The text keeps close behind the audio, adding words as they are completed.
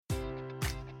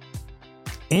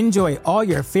Enjoy all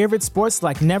your favorite sports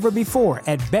like never before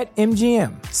at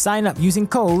BetMGM. Sign up using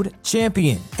code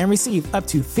CHAMPION and receive up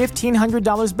to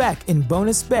 $1,500 back in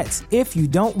bonus bets if you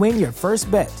don't win your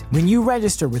first bet. When you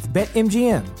register with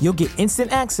BetMGM, you'll get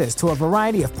instant access to a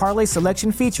variety of parlay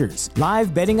selection features,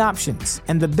 live betting options,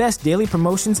 and the best daily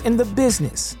promotions in the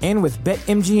business. And with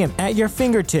BetMGM at your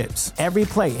fingertips, every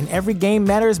play and every game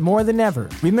matters more than ever.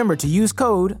 Remember to use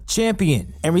code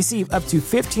CHAMPION and receive up to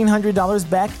 $1,500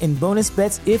 back in bonus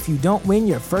bets if you don't win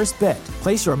your first bet.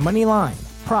 Place your money line,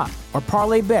 prop, or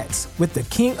parlay bets with the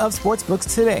king of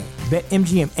sportsbooks today.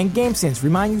 BetMGM and GameSense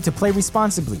remind you to play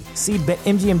responsibly. See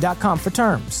BetMGM.com for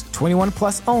terms. 21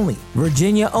 plus only.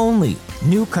 Virginia only.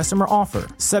 New customer offer.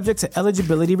 Subject to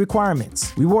eligibility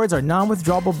requirements. Rewards are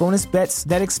non-withdrawable bonus bets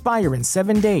that expire in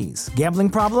 7 days. Gambling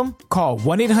problem? Call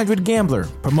 1-800-GAMBLER.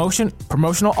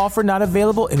 Promotional offer not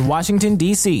available in Washington,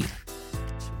 D.C.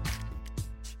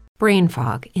 Brain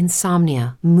fog,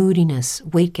 insomnia, moodiness,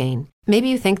 weight gain. Maybe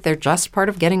you think they're just part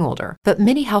of getting older, but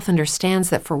MIDI Health understands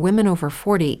that for women over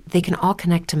 40, they can all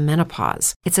connect to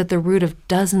menopause. It's at the root of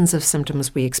dozens of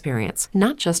symptoms we experience,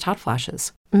 not just hot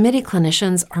flashes. MIDI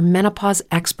clinicians are menopause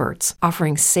experts,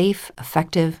 offering safe,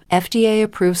 effective,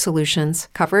 FDA-approved solutions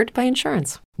covered by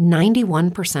insurance.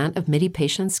 91% of MIDI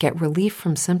patients get relief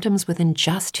from symptoms within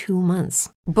just 2 months.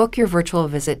 Book your virtual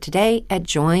visit today at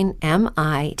joinmidi.com.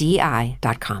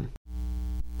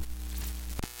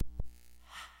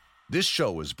 This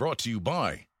show is brought to you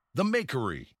by The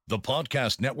Makery, the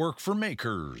podcast network for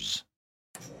makers.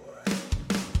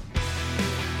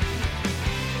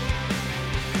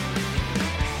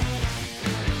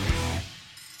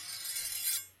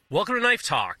 Welcome to Knife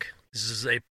Talk. This is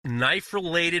a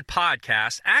knife-related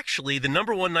podcast. Actually, the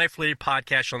number one knife-related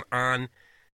podcast on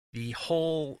the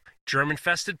whole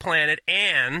germ-infested planet,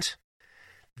 and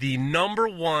the number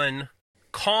one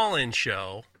call-in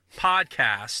show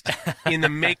podcast in the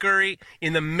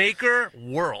maker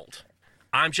world.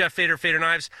 I'm Jeff Fader, Fader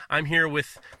Knives. I'm here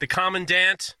with the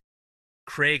Commandant,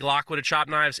 Craig Lockwood at Chop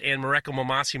Knives, and Mareko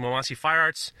Momasi, Momasi Fire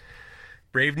Arts.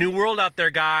 Brave new world out there,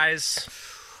 guys.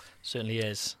 Certainly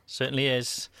is. Certainly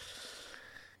is.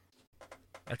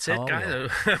 That's it,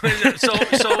 guys. So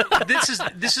this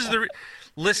is the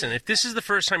listen. If this is the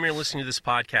first time you're listening to this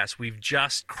podcast, we've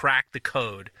just cracked the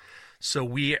code, so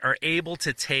we are able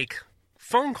to take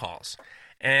phone calls.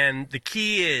 And the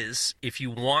key is, if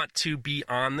you want to be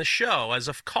on the show as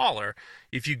a caller,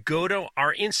 if you go to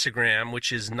our Instagram,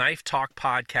 which is Knife Talk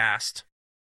Podcast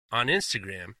on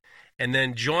Instagram, and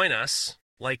then join us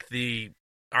like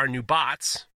our new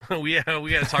bots. we got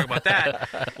to talk about that.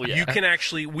 Yeah. You can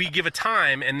actually, we give a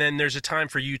time, and then there's a time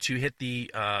for you to hit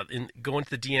go into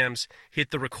the DMs,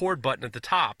 hit the record button at the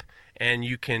top, and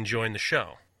you can join the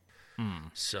show.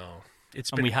 So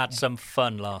we had some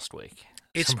fun last week.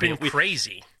 It's been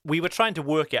crazy. We were trying to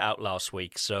work it out last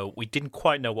week, so we didn't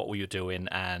quite know what we were doing,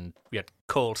 and we had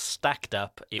calls stacked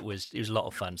up. It was a lot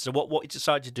of fun. So what we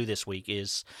decided to do this week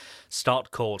is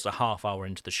start calls a half hour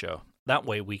into the show. That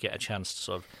way we get a chance to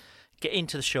sort of get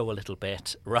into the show a little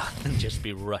bit rather than just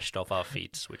be rushed off our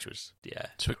feet, which was,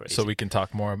 crazy. So we can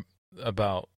talk more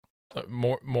about,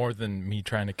 more than me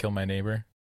trying to kill my neighbor.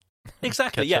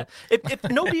 Exactly, yeah. If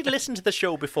nobody had listened to the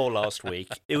show before last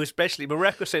week, it was basically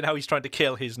Mareko saying how he's trying to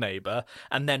kill his neighbor,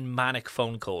 and then manic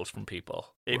phone calls from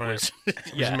people. It was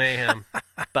mayhem.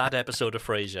 Bad episode of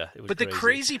Frasier. But the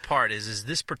crazy part is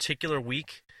this particular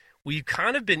week, we've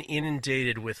kind of been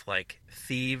inundated with like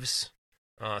thieves,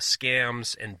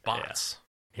 scams, and bots.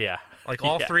 Yeah. Like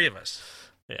all three of us.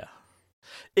 Yeah.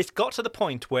 It's got to the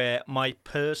point where my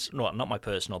not my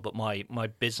personal, but my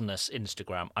business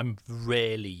Instagram, I'm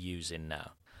rarely using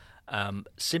now.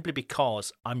 Simply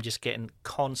because I'm just getting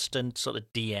constant sort of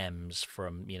DMs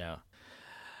from,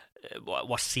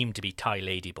 what seem to be Thai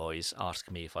ladyboys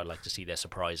asking me if I'd like to see their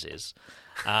surprises.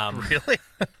 Really?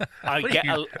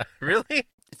 Really?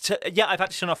 Yeah, I've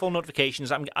had to turn off all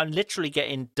notifications. I'm literally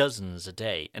getting dozens a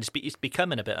day, and it's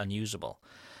becoming a bit unusable.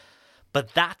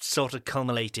 But that sort of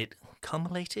culminated.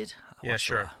 Yeah,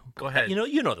 sure. Go ahead.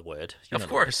 You know the word. Of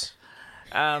course.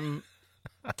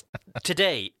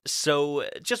 Today, so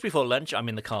just before lunch, I'm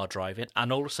in the car driving,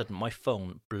 and all of a sudden my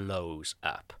phone blows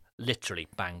up. Literally,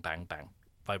 bang, bang, bang.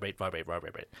 Vibrate.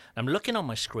 I'm looking on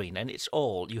my screen, and it's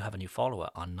all, you have a new follower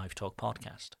on Knife Talk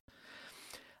Podcast.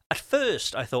 At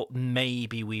first, I thought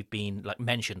maybe we've been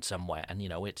mentioned somewhere, and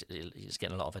it's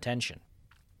getting a lot of attention.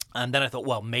 And then I thought,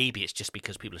 well, maybe it's just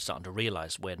because people are starting to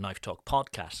realise we're Knife Talk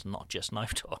Podcast, not just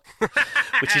Knife Talk,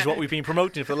 which is what we've been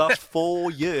promoting for the last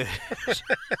 4 years,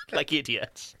 like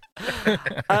idiots.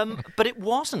 But it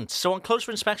wasn't. So on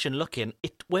closer inspection, looking,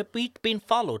 we'd been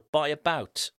followed by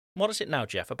about What is it now,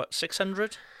 Jeff? About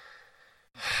 600?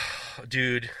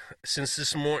 Dude, since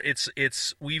this morning,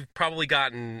 we've probably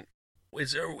gotten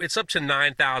it's up to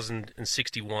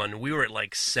 9,061. We were at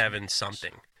like 7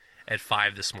 something at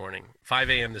 5 this morning. 5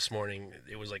 a.m. this morning,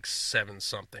 it was like 7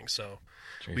 something. So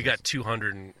Jesus. we got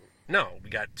 200. We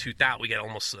got 2,000. We got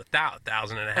almost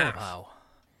 1,000 and a half. Oh, wow.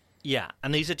 Yeah,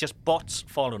 and these are just bots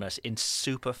following us in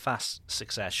super fast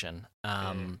succession.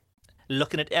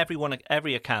 Looking at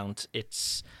every account,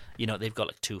 it's, they've got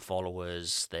like 2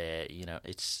 followers.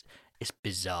 It's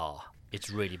bizarre. It's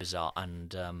really bizarre,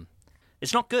 and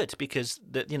it's not good because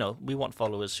we want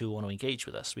followers who want to engage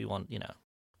with us. We want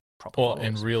proper followers.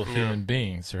 And real human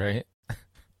beings, right?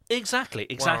 Exactly.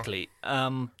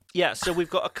 Wow. So we've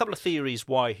got a couple of theories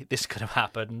why this could have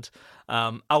happened.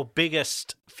 Our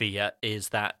biggest fear is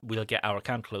that we'll get our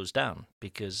account closed down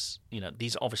because,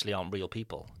 these obviously aren't real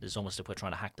people. It's almost if we're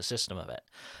trying to hack the system of it,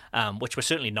 which we're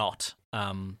certainly not.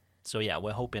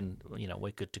 We're hoping,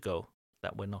 we're good to go,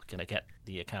 that we're not going to get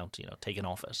the account, taken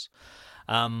off us.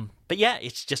 But yeah,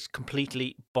 it's just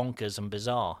completely bonkers and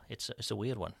bizarre. It's a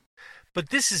weird one. But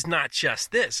this is not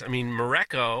just this. I mean,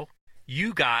 Mareko,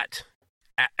 you got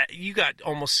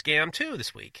almost scammed too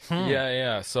this week.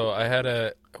 Yeah. So I had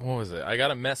I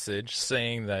got a message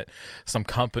saying that some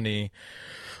company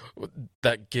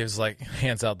that gives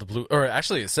hands out the blue, or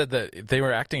actually it said that they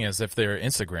were acting as if they're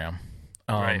Instagram,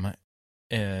 right.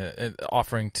 and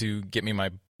offering to get me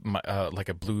my like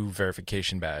a blue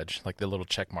verification badge, like the little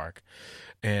check mark.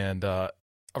 And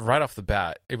right off the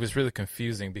bat, it was really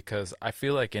confusing because I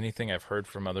feel like anything I've heard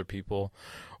from other people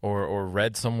or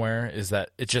read somewhere is that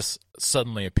it just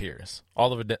suddenly appears.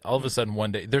 All of a sudden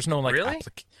one day. There's no really?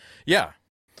 Yeah.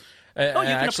 You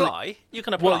can apply. You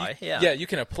can apply. Yeah, you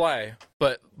can apply.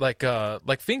 But like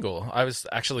Fingal, I was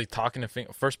actually talking to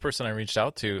Fingal. First person I reached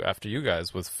out to after you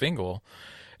guys was Fingal.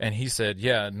 And he said,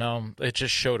 "Yeah, no, it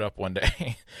just showed up one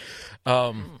day."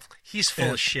 He's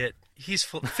full of shit.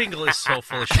 Fingal is so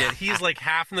full of shit. He's like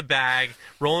half in the bag,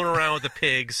 rolling around with the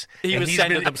pigs. He was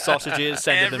sending them sausages,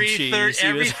 sending them cheese.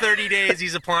 Every 30 days,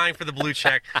 he's applying for the blue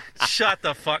check. Shut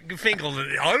the fuck, Fingal.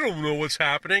 I don't know what's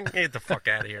happening. Get the fuck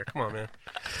out of here. Come on, man.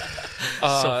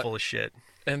 So full of shit.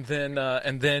 And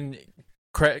then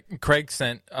Craig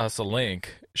sent us a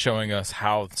link showing us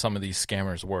how some of these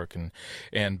scammers work,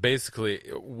 and basically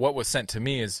what was sent to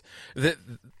me is that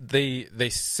they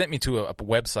sent me to a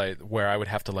website where I would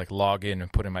have to log in and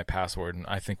put in my password. And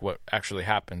I think what actually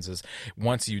happens is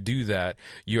once you do that,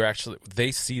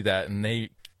 they see that and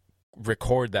they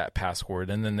record that password,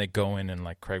 and then they go in and,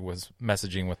 like Craig was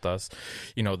messaging with us,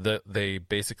 they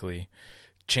basically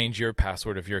change your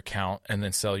password of your account and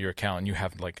then sell your account, and you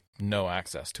have no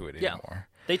access to it anymore.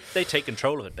 They take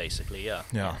control of it, basically. Yeah.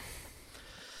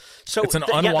 So it's an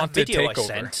unwanted video takeover.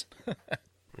 I sent,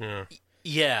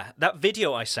 yeah, that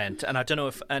video I sent, and I don't know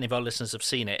if any of our listeners have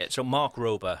seen it. So Mark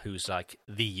Rober, who's like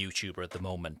the YouTuber at the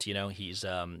moment, he's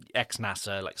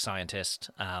ex-NASA scientist.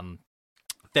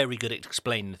 Very good at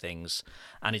explaining things,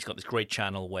 and he's got this great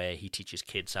channel where he teaches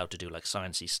kids how to do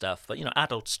sciencey stuff, but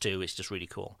adults too. It's just really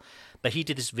cool. But he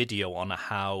did this video on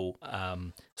how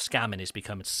scamming is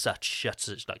becoming such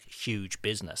huge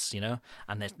business,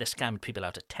 and they're scamming people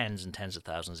out of tens and tens of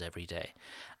thousands every day.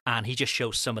 And he just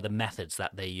shows some of the methods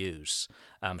that they use.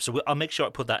 So I'll make sure I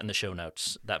put that in the show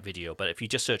notes, that video. But if you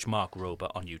just search Mark Rober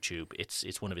on YouTube,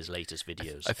 it's one of his latest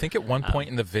videos. I think at one point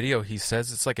in the video he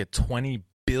says it's like a $20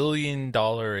 billion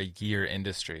a year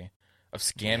industry of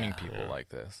scamming people like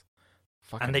this.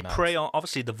 Fucking and they nuts. prey on,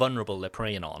 obviously, the vulnerable they're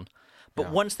preying on.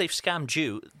 But once they've scammed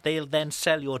you, they'll then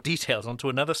sell your details onto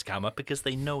another scammer because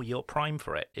they know you're prime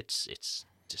for it. It's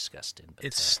disgusting. But,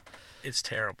 it's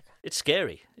terrible. It's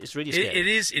scary. It's really scary. It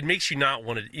is. It makes you not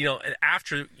want to.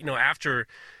 After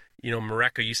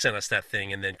Mareko, you sent us that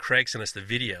thing, and then Craig sent us the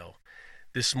video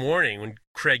this morning. When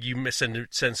Craig, you sent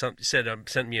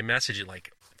me a message at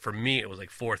for me it was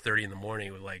 4:30 in the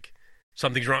morning with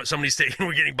something's wrong. Somebody's saying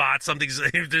we're getting bots.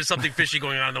 There's something fishy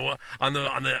going on the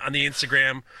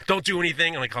Instagram. Don't do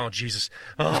anything. I'm like, oh Jesus,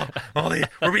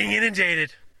 we're being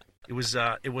inundated. It was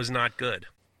not good.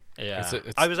 Yeah,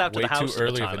 it's I was out to the house way too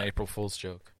early at the of time. an April Fool's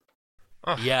joke.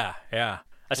 Oh. Yeah.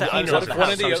 I said,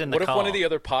 What if one of the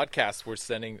other podcasts were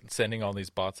sending all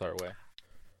these bots our way?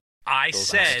 I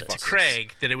said to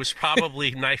Craig that it was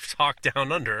probably Knife Talk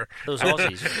Down Under. Those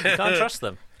Aussies, you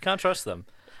can't trust them.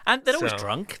 And they're always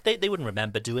drunk. They wouldn't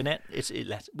remember doing it.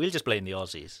 We'll just blame the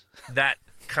Aussies. That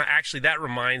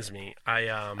reminds me.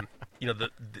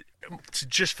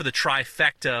 Just for the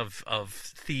trifecta of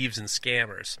thieves and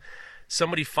scammers.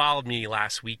 somebody followed me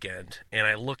last weekend, and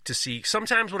I looked to see.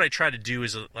 Sometimes what I try to do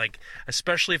is like,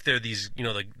 especially if they're these,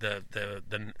 the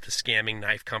scamming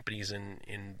knife companies in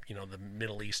the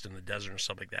Middle East and the desert and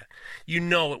stuff like that. You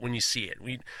know it when you see it.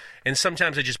 And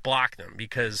sometimes I just block them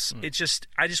because I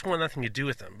just want nothing to do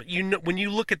with them. But when you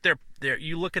look at their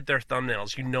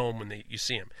thumbnails, you know them when you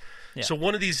see them. Yeah. So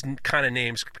one of these kind of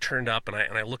names turned up,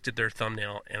 and I looked at their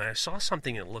thumbnail, and I saw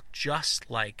something that looked just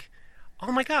like,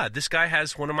 oh my God, this guy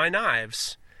has one of my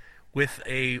knives with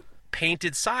a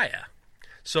painted saya.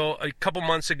 So a couple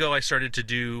months ago, I started to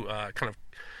do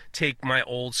take my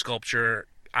old sculpture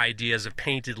ideas of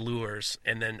painted lures,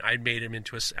 and then I made them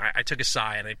into I took a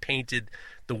saya and I painted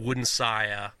the wooden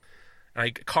saya.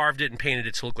 I carved it and painted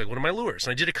it to look like one of my lures.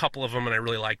 And I did a couple of them, and I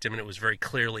really liked them, and it was very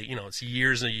clearly, it's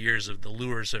years and years of the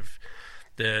lures of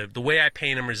the way I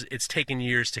paint them. It's taken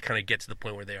years to kind of get to the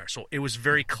point where they are. So it was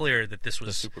very clear that this was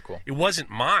That's super cool. It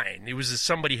wasn't mine. It was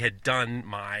somebody had done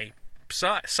my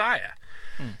saya.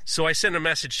 So I sent a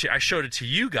message I showed it to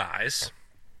you guys,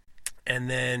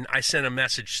 and then I sent a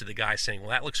message to the guy saying, well,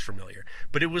 that looks familiar.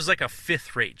 But it was like a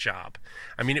fifth-rate job.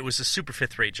 I mean, it was a super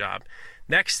fifth-rate job.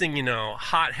 Next thing you know,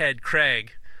 hothead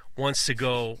Craig wants to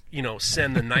go,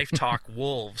 send the Knife Talk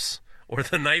Wolves or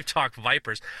the Knife Talk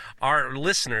Vipers, our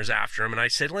listeners, after him. And I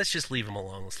said, let's just leave him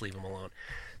alone. Let's leave him alone.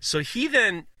 So he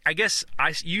then, I guess,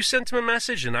 you sent him a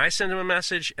message and I sent him a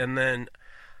message. And then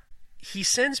he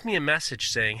sends me a message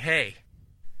saying, hey,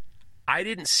 I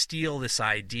didn't steal this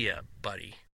idea,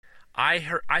 buddy.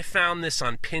 I found this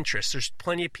on Pinterest. There's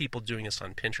plenty of people doing this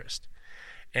on Pinterest.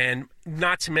 And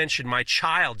not to mention, my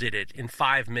child did it in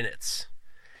 5 minutes.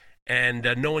 And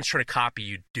no one's trying to copy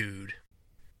you, dude.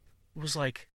 It was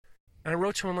like, and I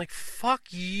wrote to him, like, fuck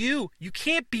you. You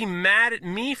can't be mad at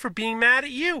me for being mad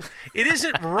at you. It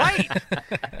isn't right.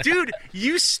 Dude,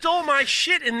 you stole my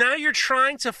shit, and now you're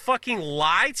trying to fucking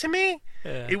lie to me?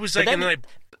 Yeah. It was like,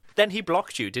 then he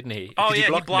blocked you, didn't he? Oh,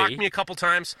 yeah, he blocked me a couple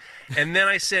times. And then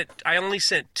I only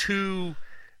sent 2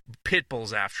 pit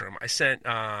bulls after him. I sent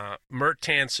Mert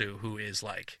Tansu, who is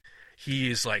like, he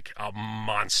is like a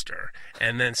monster.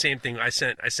 And then same thing, I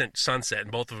sent Sunset,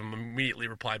 and both of them immediately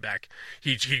replied back.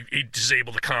 He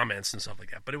disabled the comments and stuff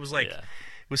like that. But it was like, it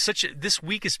was this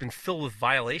week has been filled with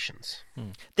violations.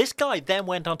 This guy then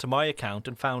went onto my account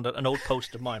and found an old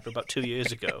post of mine from about 2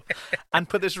 years ago and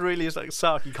put this really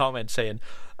sarky comment saying,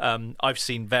 I've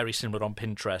seen very similar on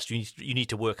Pinterest. You need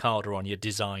to work harder on your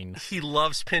design. He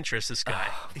loves Pinterest, this guy.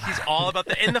 He's all about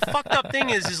that. And the fucked up thing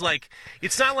is like,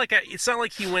 it's not like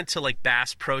he went to like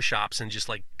Bass Pro Shops and just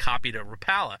like copied a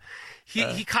Rapala.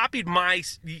 He copied my,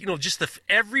 just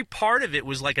every part of it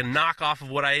was like a knockoff of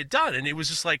what I had done. And it was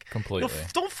just like, completely.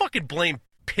 Don't fucking blame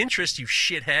Pinterest, you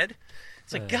shithead.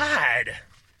 It's like, God.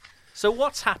 So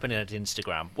what's happening at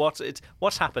Instagram?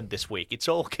 What's happened this week? It's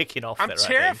all kicking off. I'm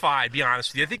terrified, to be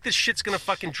honest with you. I think this shit's going to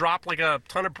fucking drop like a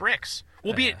ton of bricks.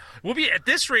 We'll be at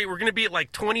this rate, we're going to be at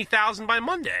like 20,000 by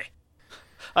Monday.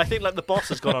 I think like the boss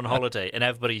has gone on holiday and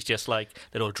everybody's just like,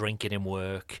 they're all drinking in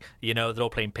work, they're all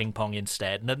playing ping pong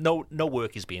instead. No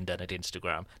work is being done at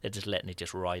Instagram. They're just letting it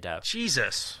just ride out.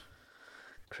 Jesus.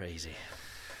 Crazy.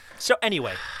 So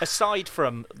anyway, aside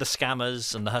from the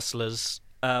scammers and the hustlers,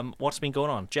 what's been going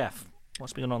on? Jeff,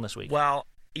 what's been going on this week? Well,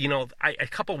 a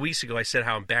couple of weeks ago I said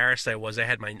how embarrassed I was. I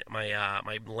had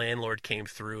my landlord came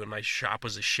through and my shop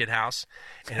was a shit house,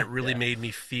 and it really made me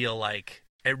feel like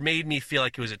it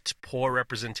was a poor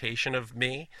representation of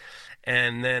me.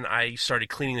 And then I started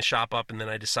cleaning the shop up, and then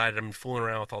I decided I'm fooling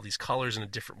around with all these colors in a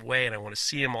different way, and I want to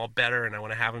see them all better, and I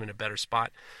want to have them in a better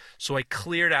spot. So I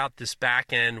cleared out this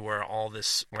back end where all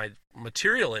this my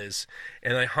material is,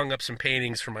 and I hung up some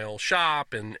paintings from my old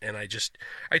shop, and I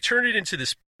turned it into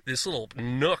this little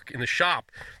nook in the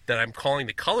shop that I'm calling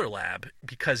the Color Lab,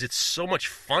 because it's so much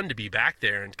fun to be back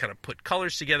there and kind of put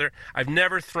colors together. I've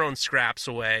never thrown scraps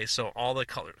away, so all the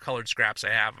colored scraps I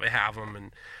have them,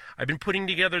 and I've been putting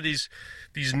together these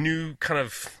new kind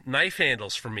of knife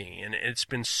handles for me, and it's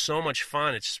been so much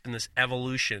fun. It's just been this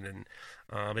evolution, and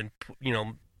I've been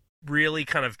really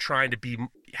kind of trying to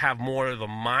have more of a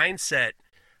mindset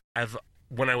of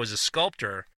when I was a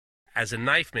sculptor as a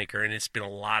knife maker, and it's been a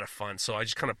lot of fun. So I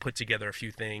just kind of put together a few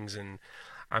things, and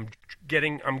I'm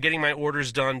getting my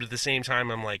orders done, but at the same time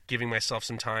I'm like giving myself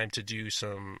some time to do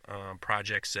some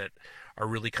projects that are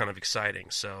really kind of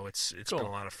exciting. So it's cool. Been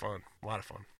a lot of fun.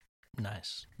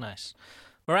 Nice.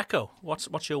 Mareko,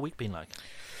 what's your week been like?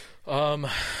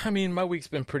 My week's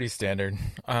been pretty standard.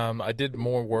 I did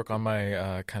more work on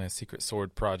my kind of secret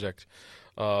sword project.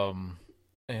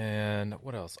 And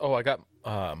what else? Oh, I got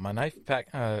my knife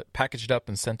packaged up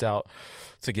and sent out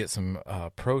to get some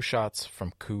pro shots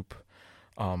from Coop.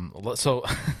 So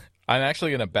I'm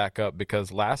actually going to back up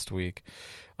because last week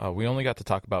we only got to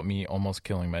talk about me almost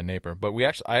killing my neighbor, but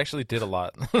I actually did a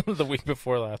lot the week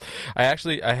before last. I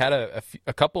had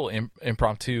a couple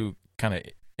impromptu kind of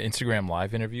Instagram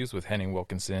live interviews with Henning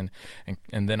Wilkinson,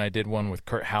 and then I did one with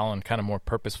Kurt Hallen, kind of more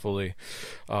purposefully,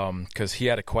 because he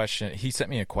had a question. He sent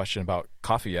me a question about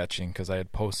coffee etching because I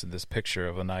had posted this picture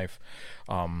of a knife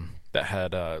that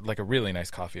had like a really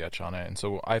nice coffee etch on it, and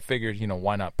so I figured,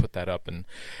 why not put that up and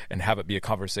have it be a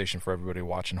conversation for everybody to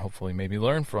watch and hopefully maybe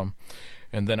learn from.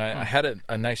 And then I had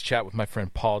a nice chat with my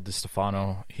friend Paul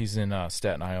DiStefano. He's in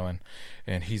Staten Island,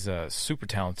 and he's a super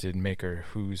talented maker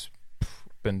who's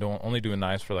been only doing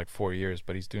knives for like 4 years,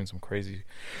 but he's doing some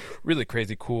really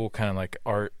crazy cool kind of like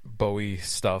art Bowie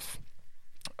stuff.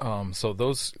 So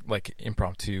those like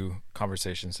impromptu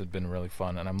conversations have been really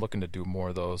fun, and I'm looking to do more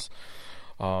of those.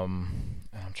 And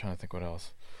I'm trying to think what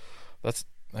else.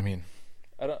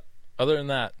 Other than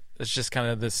that, it's just kind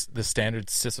of this standard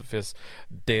Sisyphus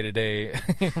day-to-day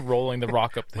rolling the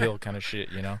rock up the hill kind of shit,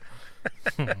 Yeah.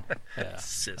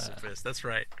 Sisyphus, that's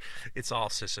right. It's all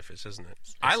Sisyphus, isn't it?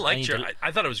 I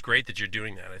thought it was great that you're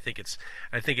doing that. I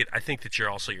think that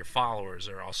your followers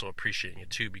are also appreciating it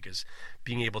too, because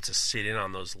being able to sit in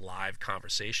on those live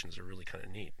conversations are really kind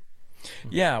of neat.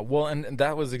 Yeah, well, and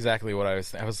that was exactly what I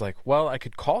was thinking. I was like, well, I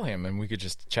could call him and we could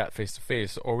just chat face to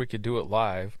face, or we could do it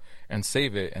live and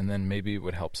save it, and then maybe it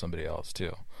would help somebody else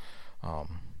too.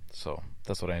 So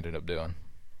that's what I ended up doing.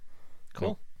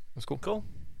 Cool. It was cool. Cool.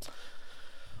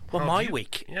 Well, my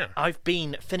week, I've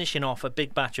been finishing off a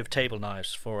big batch of table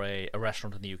knives for a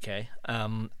restaurant in the UK,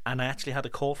 and I actually had a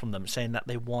call from them saying that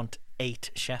they want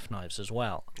 8 chef knives as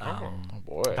well. Oh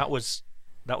boy! That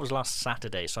was last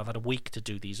Saturday, so I've had a week to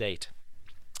do these 8.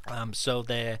 So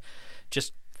they're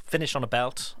just finished on a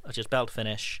belt, just belt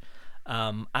finish,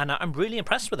 and I'm really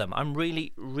impressed with them. I'm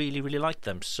really, really, really like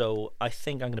them. So I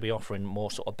think I'm going to be offering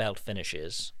more sort of belt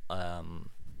finishes.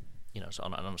 So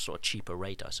on a sort of cheaper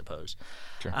rate, I suppose.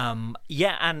 Sure. And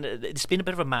it's been a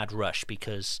bit of a mad rush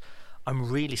because I'm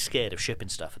really scared of shipping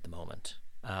stuff at the moment,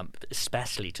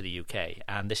 especially to the UK.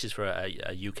 And this is for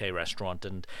a UK restaurant,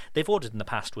 and they've ordered in the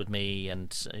past with me,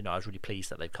 and I was really pleased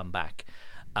that they've come back.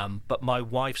 But my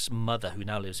wife's mother, who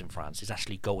now lives in France, is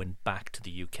actually going back to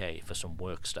the UK for some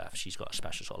work stuff. She's got a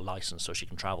special sort of license so she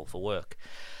can travel for work.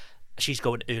 She's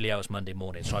going early hours Monday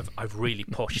morning, so I've really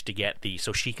pushed to get these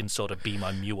so she can sort of be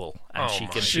my mule, and she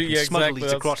can smuggle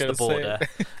these across the border.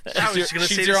 I was going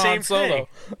to say the same thing.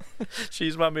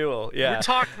 She's my mule. Yeah.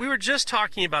 We were just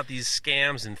talking about these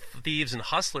scams and thieves and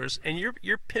hustlers, and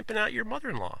you're pimping out your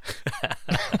mother-in-law.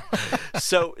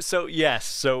 So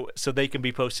they can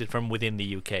be posted from within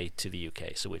the UK to the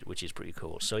UK, so which is pretty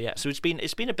cool. So it's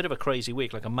been a bit of a crazy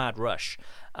week, like a mad rush.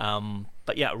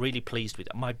 But yeah, really pleased with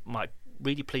it.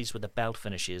 Really pleased with the belt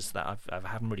finishes that I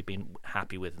haven't really been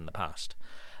happy with in the past.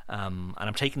 And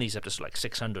I'm taking these up to like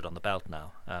 600 on the belt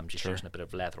now, just using a bit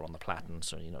of leather on the platen,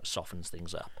 so it softens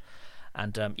things up.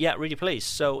 And really pleased.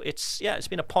 So it's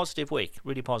been a positive week,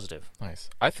 really positive. Nice.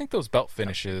 I think those belt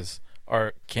finishes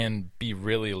can be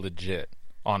really legit,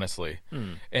 honestly.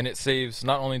 And it saves,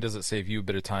 not only does it save you a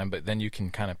bit of time, but then you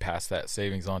can kind of pass that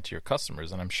savings on to your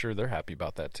customers, and I'm sure they're happy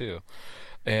about that too.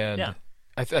 And yeah.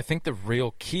 I think the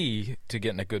real key to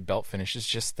getting a good belt finish is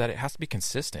just that it has to be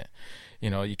consistent.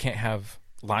 You can't have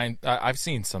line. I've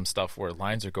seen some stuff where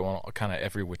lines are going kind of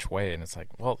every which way, and it's like,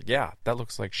 well, yeah, that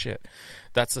looks like shit.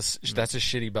 That's a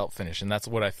shitty belt finish, and that's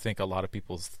what I think a lot of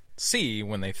people see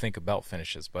when they think of belt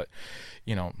finishes. But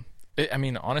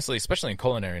honestly, especially in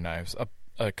culinary knives,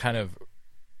 a kind of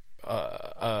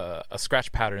a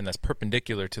scratch pattern that's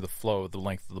perpendicular to the flow of the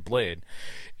length of the blade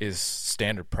is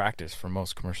standard practice for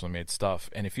most commercially made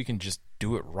stuff, and if you can just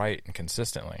do it right and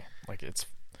consistently, that's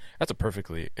a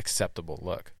perfectly acceptable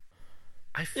look.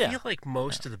 I feel like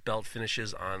most of the belt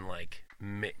finishes on like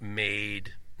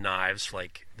made knives,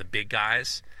 like the big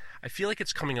guys, I feel like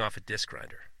it's coming off a disc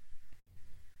grinder,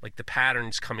 like the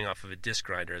pattern's coming off of a disc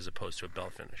grinder as opposed to a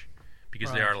belt finish,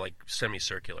 because they are like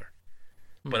semicircular.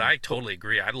 But I totally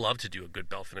agree. I'd love to do a good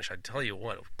belt finish. I'd tell you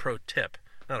what, a pro tip,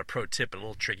 not a pro tip, but a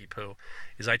little tricky poo,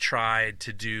 is I tried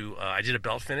to do, I did a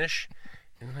belt finish,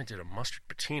 and then I did a mustard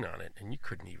patina on it, and you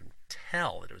couldn't even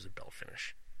tell that it was a belt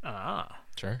finish.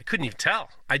 Sure. I couldn't even tell.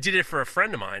 I did it for a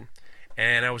friend of mine,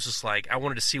 and I was just like, I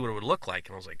wanted to see what it would look like,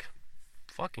 and I was like,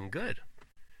 fucking good.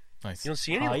 Nice. You don't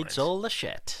see any lines. Hides all the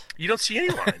shit. You don't see any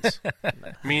lines. I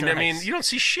mean, you don't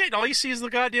see shit. All you see is the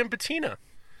goddamn patina.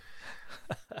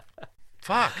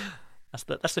 Fuck.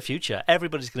 That's the future.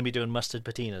 Everybody's going to be doing mustard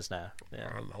patinas now. Yeah.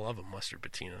 I love a mustard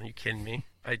patina. Are you kidding me?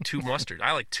 I had 2 mustards.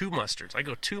 I like 2 mustards. I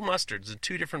go 2 mustards and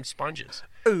 2 different sponges.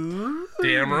 Ooh.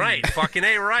 Damn right. Fucking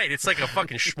A right. It's like a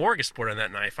fucking smorgasbord on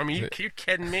that knife. I mean, you're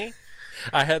kidding me?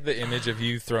 I had the image of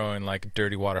you throwing like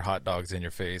dirty water hot dogs in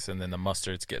your face, and then the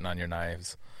mustard's getting on your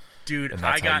knives. Dude, And that's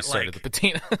I how you got started like the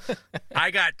patina.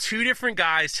 I got 2 different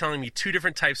guys telling me 2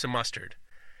 different types of mustard.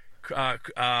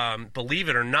 Believe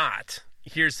it or not,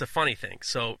 here's the funny thing.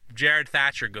 So Jared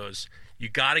Thatcher goes, you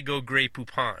got to go Grey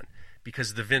Poupon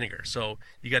because of the vinegar. So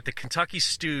you got the Kentucky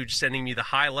Stooge sending me the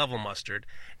high-level mustard,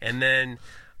 and then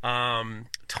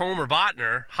Tomer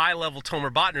Botner, high-level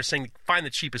Tomer Botner, saying find the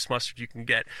cheapest mustard you can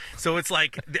get. So it's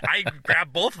like I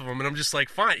grab both of them, and I'm just like,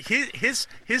 fine. His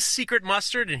secret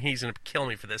mustard, and he's gonna kill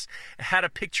me for this, it had a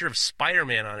picture of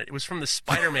Spider-Man on it. It was from the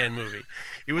Spider-Man movie.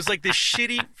 It was like this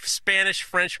shitty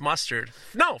Spanish-French mustard.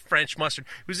 No, French mustard.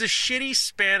 It was this shitty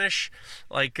Spanish,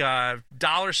 like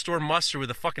dollar store mustard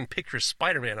with a fucking picture of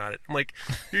Spider-Man on it. I'm like,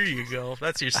 here you go.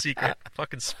 That's your secret.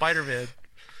 Fucking Spider-Man.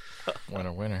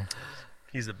 Winner.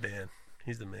 He's the man.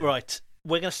 He's the man. Right,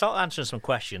 we're going to start answering some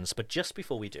questions, but just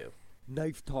before we do,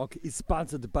 Knife Talk is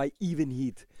sponsored by Even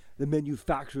Heat, the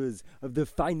manufacturers of the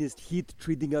finest heat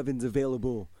treating ovens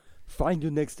available. Find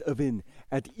your next oven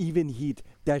at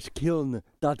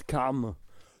evenheat-kiln.com.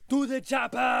 To the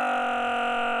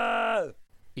chopper!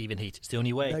 Even Heat is the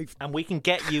only way. Knife. And we can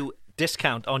get you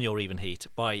discount on your Even Heat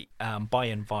by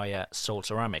buying via Soul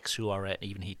Ceramics, who are an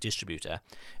Even Heat distributor.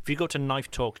 If you go to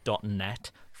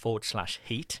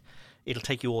knifetalk.net/heat, it'll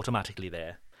take you automatically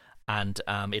there, and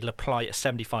it'll apply a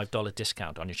 $75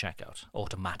 discount on your checkout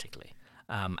automatically.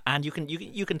 And you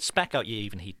can spec out your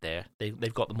Even Heat there.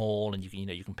 They've got them all, and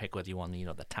you can pick whether you want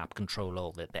the tap controller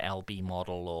or the LB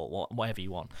model or whatever you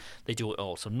want. They do it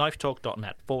all. So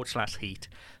knifetalk.net/heat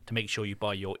to make sure you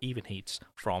buy your Even Heats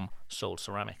from Soul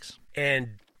Ceramics.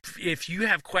 And if you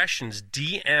have questions,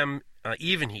 DM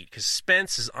Even Heat, because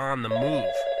Spence is on the move.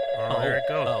 Oh, there it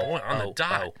goes. Boy, on the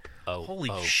dot. Holy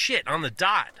shit, on the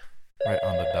dot. Right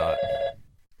on the dot.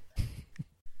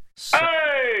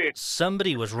 Hey!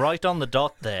 Somebody was right on the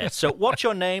dot there. So what's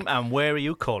your name and where are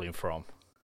you calling from?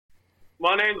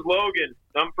 My name's Logan.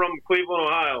 I'm from Cleveland,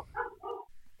 Ohio.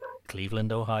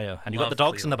 Cleveland, Ohio. And you Love got the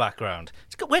dogs in the background.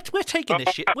 It's good. We're taking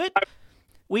this shit.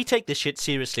 We take this shit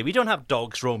seriously. We don't have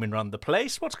dogs roaming around the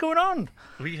place. What's going on?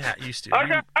 We used to. I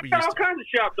got all kinds of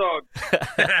shop dogs.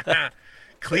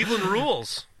 Cleveland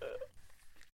rules.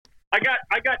 I got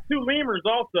 2 lemurs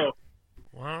also.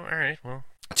 Well, all right. Well,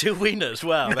 2 wieners.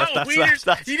 Wow. no,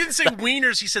 wieners. He didn't say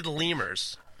wieners. He said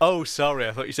lemurs. Oh, sorry.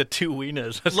 I thought you said 2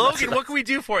 wieners. Logan, what can we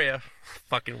do for you?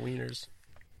 Fucking wieners.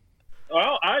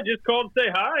 Well, I just called to say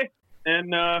hi,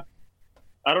 and I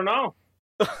don't know.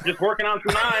 Just working on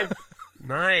some knives.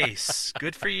 Nice.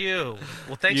 Good for you.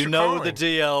 Well, thanks you for know calling. the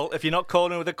deal. If you're not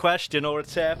calling with a question or a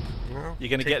tip, Well, you're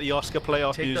going to get the Oscar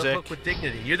playoff take music. the hook with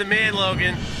dignity. You're the man,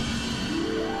 Logan.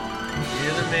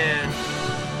 You're the man.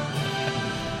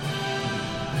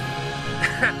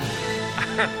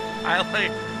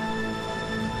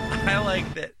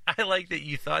 I like that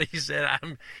you thought he said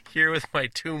I'm here with my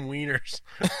 2 wieners.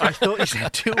 I thought he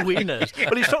said 2 wieners.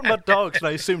 But he's talking about dogs, and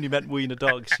I assumed he meant wiener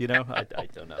dogs, I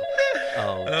don't know.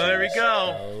 Oh, there we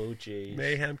go. Oh, jeez.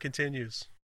 Mayhem continues.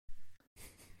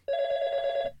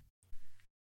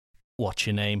 What's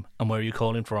your name, and where are you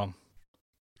calling from?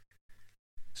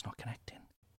 It's not connecting.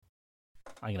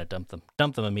 I'm going to dump them.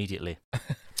 Dump them immediately.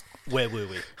 Where were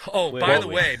we? Oh, Where by were the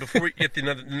we? way, before we get the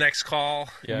next call,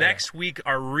 Yeah, next week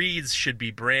our reads should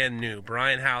be brand new.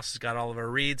 Brian House has got all of our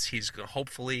reads. He's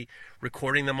hopefully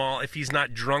recording them all. If he's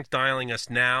not drunk dialing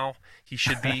us now, he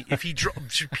should be.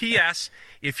 P.S.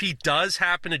 If he does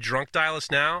happen to drunk dial us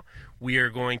now, we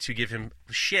are going to give him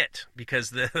shit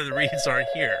because the reads aren't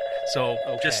here. So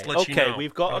just let you know. Okay,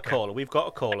 we've got a caller. We've got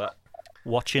a caller.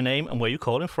 What's your name, and where are you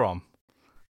calling from?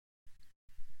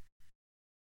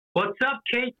 What's up,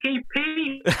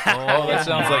 KTP? Oh, that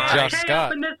sounds like Josh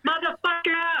Scott. Open this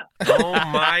motherfucker! Oh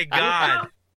my God!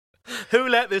 Who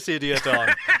let this idiot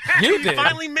on? You He did.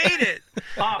 finally made it.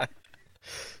 Oh,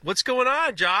 What's going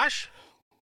on, Josh?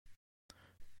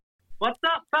 what's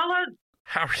up, fellas?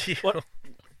 How are you?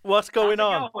 What's going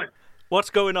How's it on? going? What's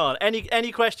going on?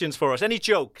 Any questions for us? Any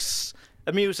jokes?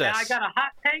 Amuse us. Yeah, I got a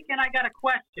hot take and I got a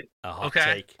question. A hot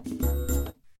Okay. take.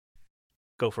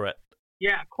 Go for it.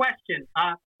 Yeah, question.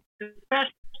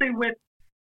 Especially with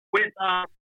I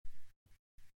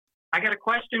got a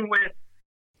question with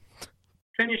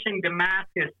finishing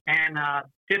Damascus and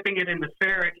dipping it in the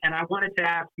ferric, and I wanted to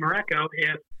ask Mareko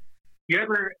if you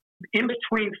ever, in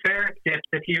between ferric dips,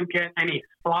 if you get any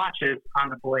splotches on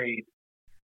the blade.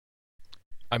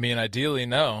 I mean, ideally,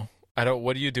 no. I don't.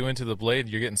 What are you doing to the blade?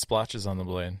 You're getting splotches on the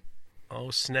blade. Oh,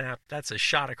 snap. That's a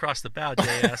shot across the bow,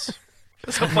 JS.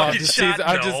 That's a I'm fucking just shot. teasing.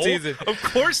 I'm No, just teasing. Of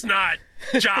course not,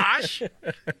 Josh.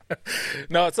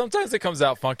 No, sometimes it comes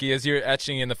out funky as you're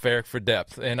etching in the ferric for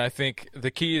depth, and I think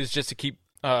the key is just to keep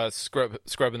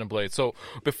scrubbing the blade. So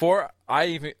before I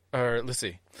even, let's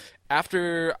see,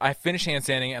 after I finish hand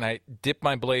sanding and I dip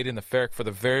my blade in the ferric for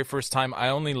the very first time, I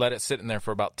only let it sit in there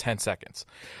for about 10 seconds.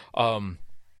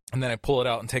 And then I pull it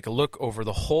out and take a look over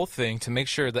the whole thing to make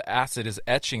sure the acid is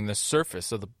etching the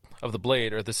surface of the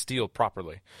blade or the steel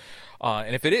properly.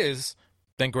 And if it is,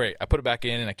 then great. I put it back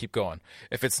in and I keep going.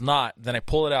 If it's not, then I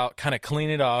pull it out, kind of clean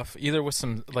it off, either with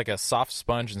some like a soft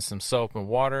sponge and some soap and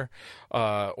water,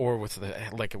 or with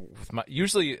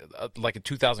usually like a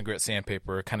 2000 grit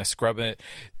sandpaper, kind of scrubbing it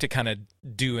to kind of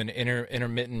do an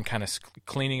intermittent kind of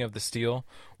cleaning of the steel.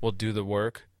 Will do the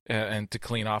work. And to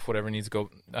clean off whatever needs to go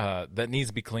that needs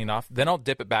to be cleaned off. Then I'll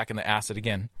dip it back in the acid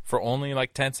again for only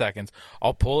like 10 seconds.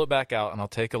 I'll pull it back out and I'll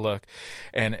take a look.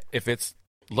 And if it's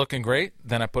looking great,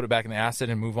 then I put it back in the acid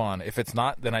and move on. If it's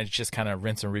not, then I just kind of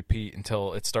rinse and repeat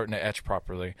until it's starting to etch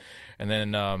properly. And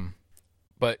then,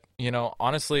 but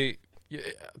honestly,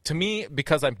 to me,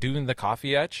 because I'm doing the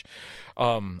coffee etch,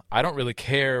 I don't really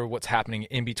care what's happening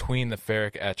in between the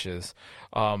ferric etches,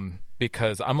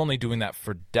 because I'm only doing that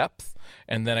for depth,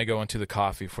 and then I go into the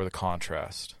coffee for the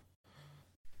contrast.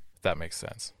 If that makes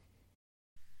sense.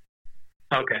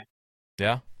 Okay.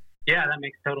 Yeah? Yeah, that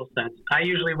makes total sense. I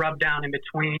usually rub down in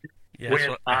between That's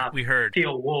with what we heard.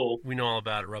 steel wool. We know all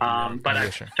about it. Rubbing down. But I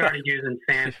started using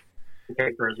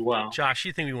sandpaper as well. Josh,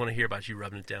 you think we want to hear about you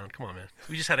rubbing it down? Come on, man.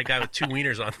 We just had a guy with 2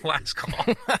 wieners on the last call.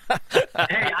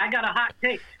 Hey, I got a hot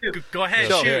take, too. Go ahead,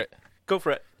 Sure. shoot. Go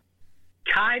for it.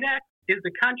 Kydex is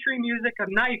the country music of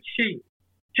Knife Sheath.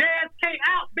 JSK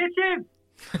out,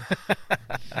 bitches!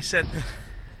 You said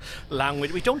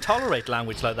Language. We don't tolerate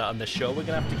language like that on this show. We're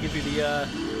going to have to give you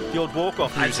the old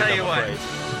walk-off I music, tell you I'm what,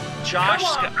 afraid. Josh.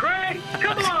 Come on, Craig!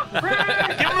 Come on,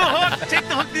 Craig! Give him the hook. Take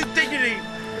the hook with dignity.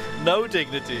 No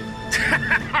dignity.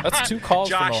 That's 2 calls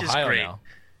Josh from is Ohio great. now.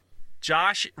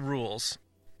 Josh rules,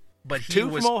 but he 2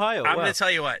 was from Ohio. I'm Wow. going to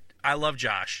tell you what. I love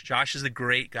Josh. Josh is a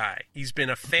great guy. He's been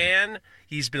a fan.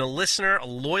 He's been a listener, a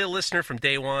loyal listener from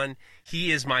day one.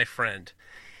 He is my friend.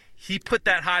 He put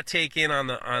that hot take in in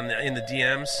the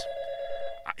DMs.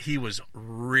 He was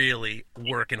really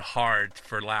working hard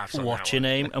for laughs on What's that your one.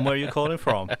 name and where are you calling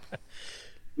from?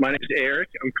 My name's Eric.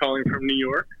 I'm calling from New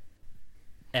York.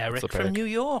 Eric up, from Eric? New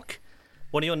York.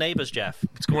 One of your neighbors, Jeff.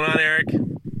 What's going on, Eric?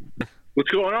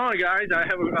 What's going on, guys? I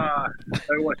just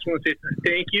want to say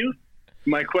thank you.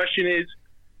 My question is,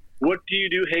 what do you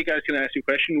do? Hey, guys, can I ask you a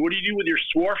question? What do you do with your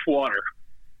swarf water?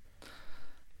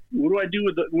 What do I do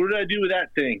with that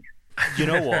thing? You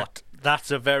know what? That's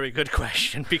a very good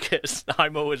question because I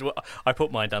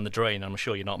put mine down the drain. I'm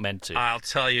sure you're not meant to. I'll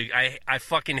tell you, I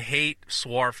fucking hate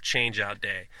swarf change-out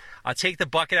day. I'll take the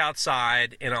bucket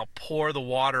outside and I'll pour the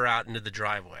water out into the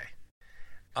driveway.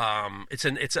 It's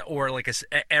an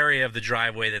area of the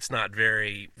driveway that's not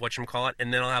very whatchamacallit,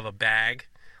 and then I'll have a bag,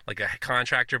 like a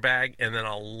contractor bag, and then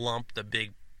I'll lump the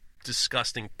big,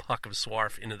 disgusting puck of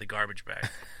swarf into the garbage bag.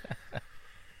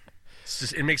 It's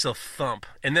just, it makes a thump,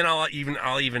 and then I'll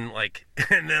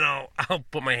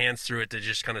put my hands through it to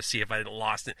just kind of see if I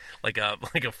lost it, like a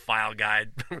file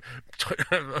guide,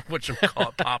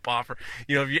 whatchamacallit, pop off, or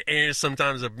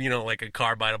sometimes like a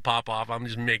carbide will pop off. I'm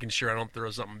just making sure I don't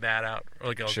throw something bad out, or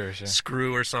like a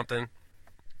screw or something.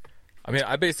 I mean,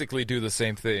 I basically do the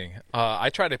same thing. I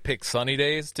try to pick sunny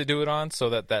days to do it on so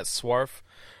that swarf,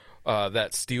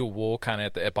 that steel wool kind of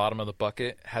at the bottom of the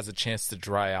bucket has a chance to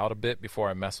dry out a bit before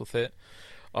I mess with it.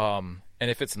 And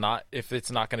if it's not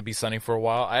going to be sunny for a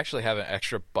while, I actually have an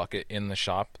extra bucket in the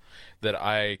shop that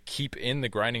I keep in the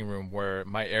grinding room where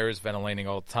my air is ventilating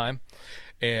all the time.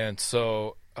 And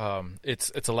so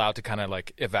it's allowed to kind of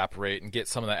like evaporate and get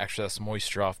some of that excess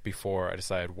moisture off before I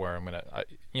decide where I'm gonna.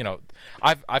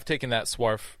 I've taken that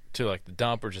swarf to like the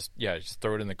dump or just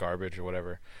throw it in the garbage or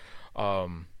whatever.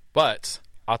 But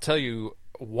I'll tell you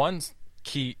one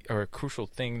key or crucial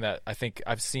thing that I think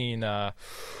I've seen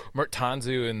Mert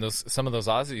Tanzu and some of those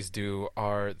Aussies do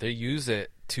are they use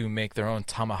it to make their own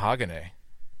tamahagane.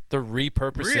 They're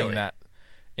repurposing that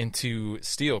into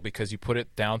steel because you put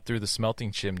it down through the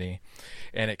smelting chimney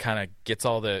and it kind of gets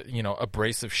all the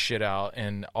abrasive shit out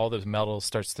and all the metal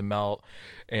starts to melt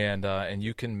and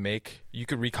you could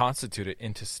reconstitute it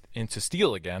into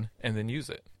steel again and then use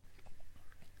it.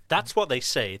 That's what they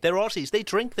say. They're Aussies. They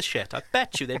drink the shit. I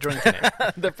bet you they're drinking it.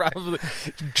 They're probably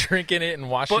drinking it and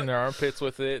washing their armpits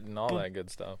with it and all that good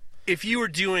stuff. If you were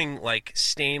doing like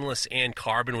stainless and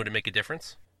carbon, would it make a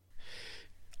difference?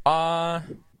 You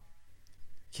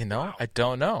know, I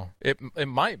don't know. It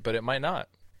might, but it might not.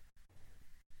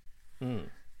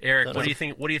 Eric, what do you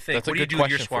think? What do you think? That's a What do you good do with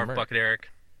your question for Swarf Merc. bucket, Eric?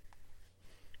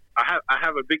 I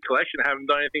have a big collection. I haven't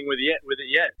done anything with it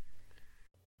yet.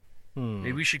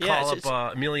 Maybe we should Yeah, call it's-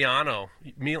 up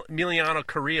Emiliano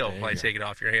Carrillo. If I take it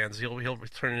off your hands, he'll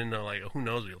turn it into like who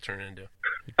knows what he'll turn it into.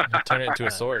 Turn it into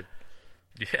a sword.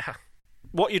 Yeah.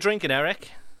 What you drinking,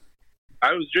 Eric?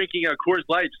 I was drinking a Coors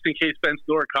Light just in case Ben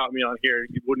Snore caught me on here.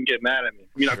 He wouldn't get mad at me.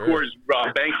 I mean, a Coors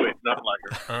Banquet, nothing like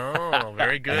her. Oh,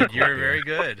 very good. You're very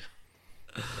good.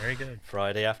 Very good.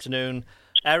 Friday afternoon.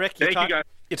 Eric, Thank you, guys.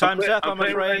 your time's up, I'm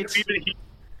playing with my afraid. new Even Heat.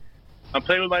 I'm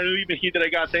playing with my new Even Heat that I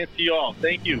got. Thanks to you all.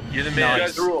 Thank you. You're the You man.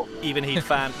 guys rule. Even Heat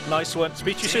fan. Nice one.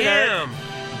 Speak to you soon, Eric. Damn.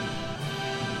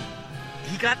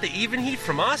 He got the even heat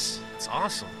from us? It's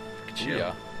awesome. Look at you.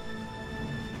 Yeah.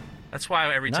 That's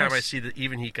why every time I Nice. see the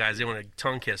even heat guys, they want to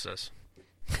tongue kiss us.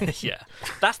 Yeah.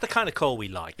 That's the kind of call we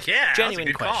like. Yeah, that was a Genuine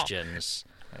good call. questions.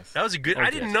 That was a good. Oh, I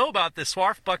didn't good. know about the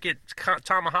Swarf bucket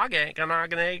tomahawk.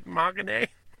 Mahogany.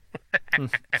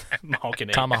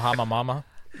 Tamahama Mama.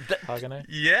 Hagane?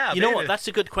 Yeah. You know maybe. what? That's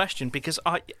a good question because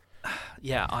I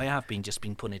have been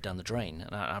putting it down the drain,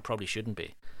 and I probably shouldn't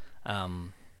be.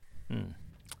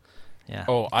 Yeah.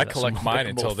 Oh, I That's collect some mine more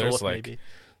until there's thought, like maybe.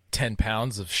 10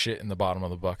 pounds of shit in the bottom of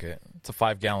the bucket. It's a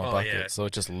 5-gallon Oh, bucket, yeah. so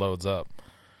it just loads up.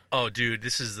 Oh, dude,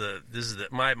 this is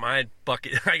my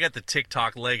bucket. I got the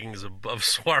TikTok leggings of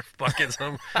Swarf buckets.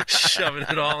 I'm shoving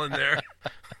it all in there.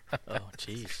 Oh,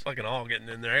 jeez. Fucking all getting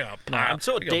in there. I got a No, pile. I'm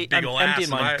sort I of got a big I'm ol' ass emptying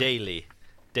in mine my- daily,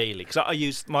 because I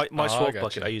use my Oh, I swap gotcha.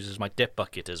 bucket. I use as my dip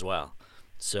bucket as well.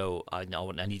 So I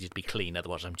know I need it to be clean.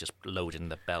 Otherwise, I'm just loading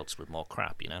the belts with more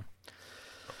crap. You know.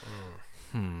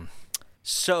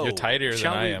 So You're tidier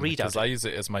shall than I we am read because out I use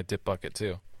it as my dip bucket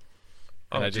too.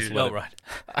 And Oh, I just dude. let Oh, it, right.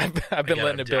 I've been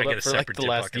letting it build I got up a for like separate the dip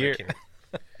last bucket. year.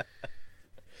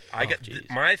 I got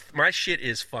jeez. my shit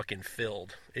is fucking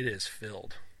filled. It is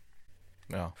filled.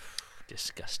 No.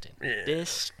 Disgusting. Yeah.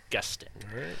 Disgusting.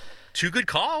 All right. 2 good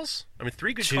calls. I mean,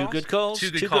 3 good Two calls. good calls.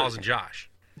 2 good Two calls good- and Josh.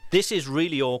 This is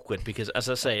really awkward because, as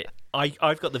I say,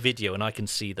 I've got the video and I can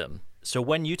see them. So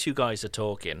when you two guys are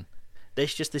talking,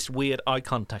 there's just this weird eye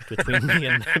contact between me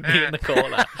and the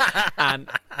caller, and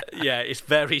yeah, it's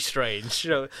very strange.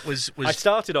 So I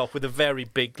started off with a very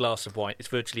big glass of wine. It's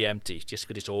virtually empty, just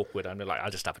because it's awkward. I'm like,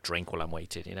 I'll just have a drink while I'm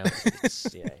waiting. You know,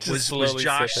 it's, yeah. Was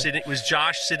Josh sitting? Was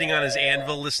Josh sitting on his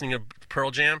anvil listening to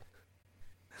Pearl Jam?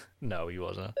 No, he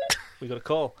wasn't. We got a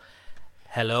call.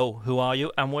 Hello, who are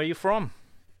you and where are you from?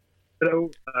 Hello,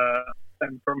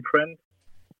 I'm from France.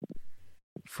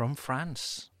 From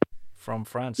France. From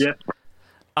France. Yes.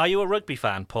 Are you a rugby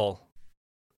fan, Paul?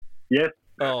 Yes.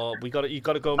 Oh, you got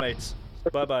to go, mates.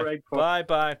 Bye bye. Bye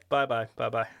bye. Bye bye. Bye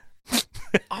bye.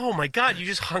 Oh my God! You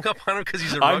just hung up on him because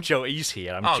he's a I'm rug- joking. He's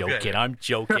here. I'm Oh, joking. good. I'm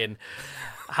joking.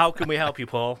 How can we help you,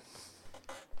 Paul?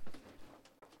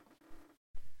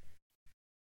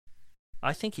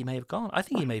 I think he may have gone. I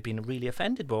think he may have been really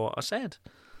offended by what I said.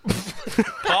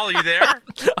 Paul, are you there?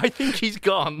 I think he's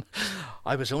gone.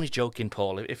 I was only joking,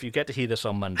 Paul. If you get to hear this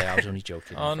on Monday, I was only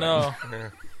joking. Oh, my no.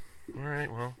 friend. Yeah. All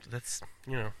right. Well, that's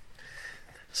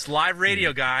it's live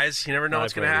radio, guys. You never know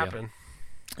what's Live going to radio. happen.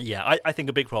 Yeah, I think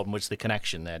a big problem was the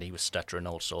connection there. He was stuttering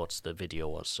all sorts. The video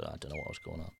was, so I don't know what was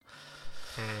going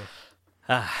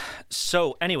on.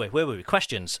 So, anyway, where were we?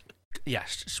 Questions. Yeah,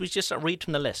 should we just read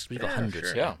from the list? We've got Yeah, hundreds.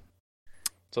 sure. Yeah.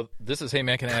 So this is, hey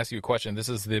man, can I ask you a question? This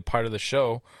is the part of the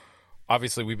show.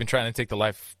 Obviously, we've been trying to take the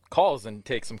live calls and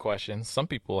take some questions. Some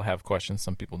people have questions,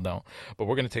 some people don't. But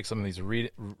we're going to take some of these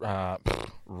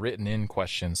written in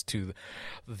questions to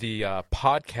the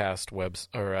podcast webs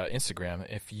or Instagram.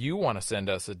 If you want to send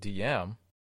us a DM,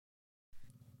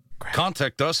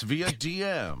 Contact us via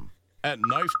DM at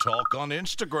Knife Talk on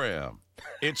Instagram.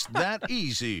 It's that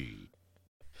easy.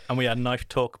 And we had Knife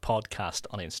Talk Podcast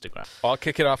on Instagram. I'll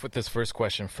kick it off with this first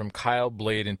question from Kyle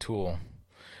Blade and Tool.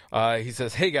 He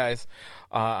says, "Hey guys,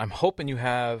 I'm hoping you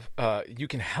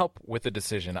can help with the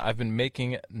decision. I've been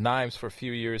making knives for a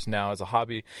few years now as a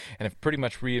hobby, and have pretty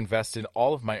much reinvested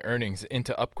all of my earnings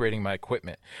into upgrading my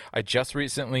equipment. I just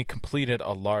recently completed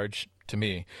a large, to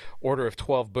me, order of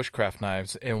 12 bushcraft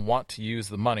knives, and want to use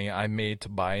the money I made to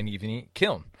buy an even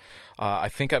kiln. I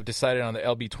think I've decided on the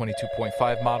LB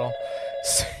 22.5 model.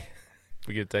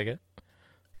 We could take it.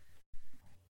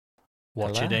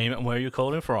 What's Hello? your name and where are you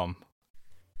calling from?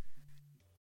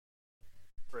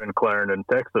 We're in Clarendon,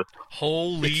 Texas.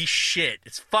 Holy shit!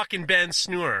 It's fucking Ben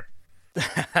Snure.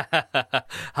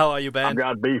 How are you, I've Ben?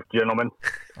 got beef, gentlemen.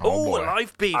 Oh, boy.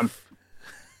 live beef.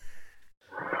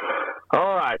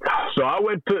 All right, so I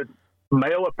went to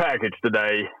mail a package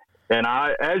today, and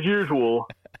as usual,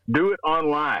 do it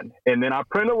online. And then I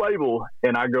print a label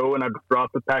and I go and I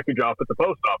drop the package off at the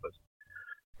post office.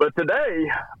 But today,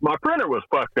 my printer was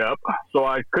fucked up, so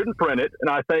I couldn't print it. And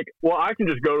I think, well, I can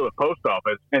just go to the post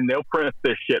office and they'll print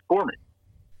this shit for me.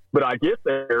 But I get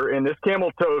there and this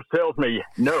camel toe tells me,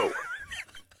 no,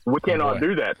 we cannot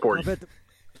do that for you.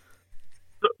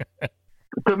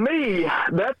 To me,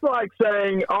 that's like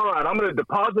saying, all right, I'm going to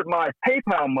deposit my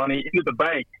PayPal money into the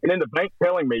bank, and then the bank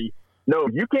telling me, no,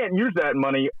 you can't use that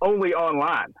money, only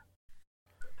online.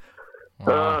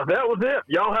 That was it.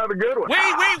 Y'all have a good one.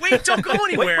 Wait, don't go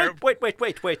anywhere.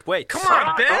 Wait. Come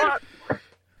on, Ben.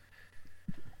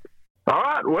 All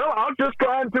right, well, I was just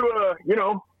trying to,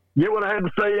 get what I had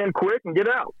to say in quick and get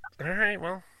out. All right,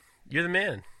 well, you're the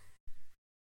man.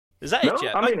 Is that No, it,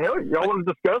 Jeff? I mean, hell, y'all want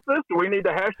to discuss this? Do we need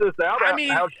to hash this out? I mean,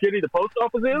 how shitty the post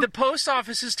office is? The post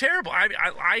office is terrible.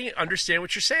 I understand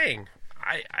what you're saying.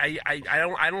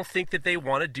 I don't think that they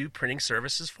want to do printing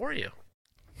services for you.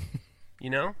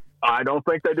 You know? I don't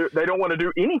think they do. They don't want to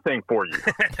do anything for you.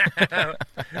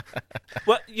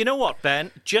 Well, you know what,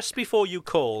 Ben? Just before you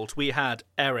called, we had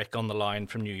Eric on the line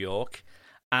from New York,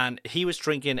 and he was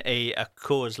drinking a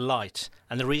Coors Light.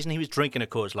 And the reason he was drinking a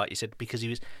Coors Light, he said, because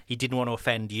he didn't want to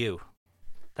offend you.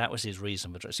 That was his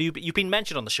reason for drinking. So you've been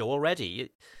mentioned on the show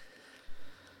already.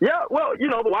 Yeah, well,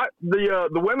 the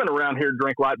women around here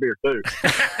drink light beer too.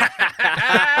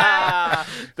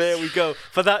 There we go.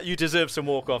 For that, you deserve some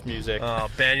walk-off music. Oh,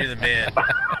 Ben, you're the man.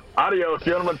 Adios,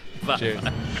 gentlemen. Cheers.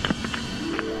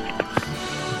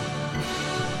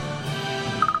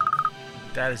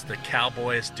 That is the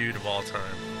cowboyest dude of all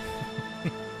time.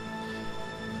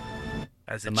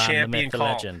 That's a man, champion the myth, the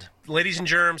call. legend. Ladies and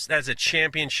germs, that's a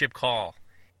championship call.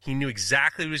 He knew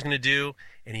exactly what he was going to do,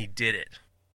 and he did it.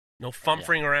 No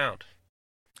fumfering around.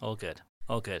 All good.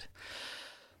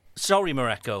 Sorry,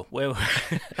 Mareko.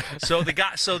 So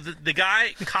the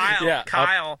guy,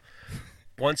 Kyle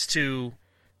wants to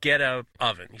get a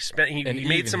oven. He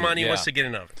made some money. He wants to get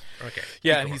an oven. Okay.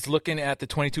 Yeah, and he's looking at the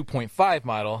 22.5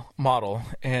 model,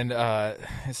 and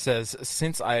it says,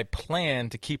 since I plan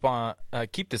to keep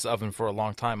this oven for a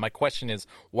long time, my question is,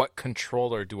 what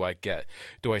controller do I get?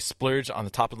 Do I splurge on the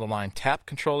top of the line tap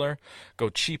controller, go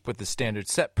cheap with the standard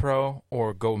Set Pro,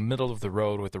 or go middle of the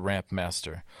road with the Ramp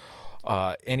Master?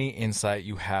 Any insight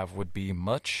you have would be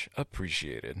much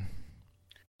appreciated.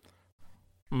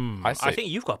 I think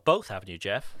you've got both, haven't you,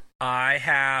 Jeff? I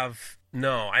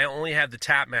only have the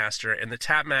Tap Master, and the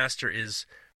Tap Master is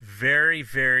very,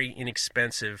 very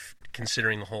inexpensive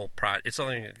considering the whole product. It's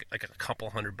only like a couple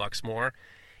 $100 more.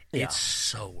 Yeah. It's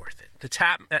so worth it. The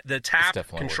tap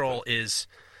control is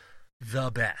the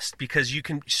best because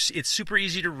it's super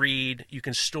easy to read. You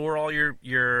can store all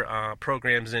your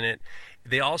programs in it.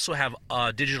 They also have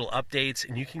digital updates,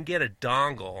 and you can get a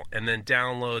dongle and then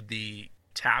download the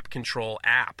Tap Control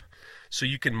app, so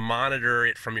you can monitor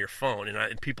it from your phone.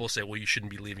 And people say, well, you shouldn't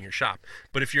be leaving your shop.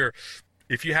 But if you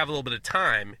have a little bit of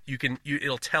time,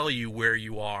 it'll tell you where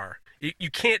you are. You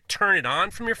can't turn it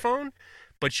on from your phone,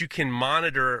 but you can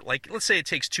monitor. Like, let's say it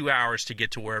takes 2 hours to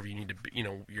get to wherever you need to,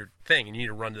 your thing, and you need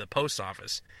to run to the post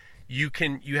office. You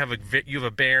have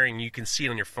a bearing. You can see it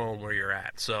on your phone where you're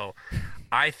at. So,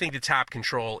 I think the Tap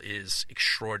Control is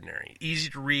extraordinary. Easy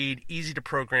to read, easy to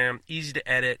program, easy to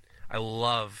edit. I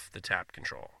love the Tap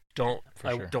Control.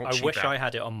 I wish I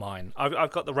had it on mine.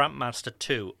 I've got the Ramp Master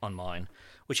 2 on mine,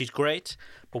 which is great.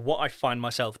 But what I find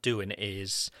myself doing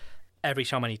is every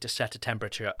time I need to set a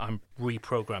temperature, I'm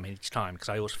reprogramming each time because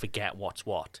I always forget what's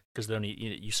what. Because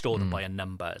you store them by a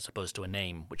number as opposed to a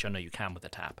name, which I know you can with the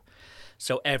Tap.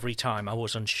 So every time I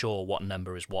was unsure what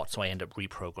number is what, so I end up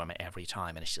reprogramming it every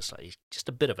time, and it's just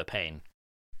a bit of a pain.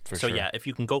 Yeah, if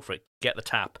you can go for it, get the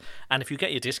Tap. And if you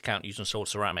get your discount using Soul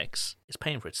Ceramics, it's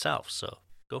paying for itself, so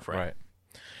go for it. Right.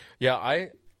 Yeah, I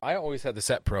always had the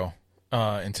Set Pro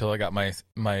until I got my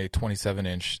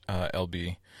 27-inch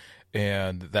LB,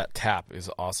 and that Tap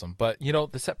is awesome. But, the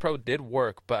Set Pro did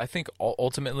work, but I think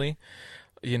ultimately,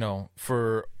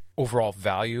 for overall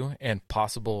value and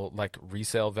possible,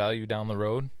 resale value down the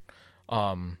road,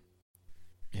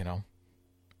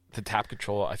 the Tap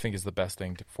Control, I think, is the best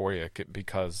thing for you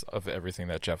because of everything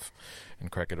that Jeff and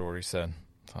Craig had already said.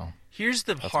 So here's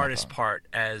the hardest part,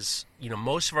 as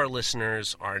most of our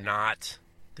listeners are not.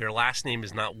 Their last name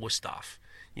is not Wusthof.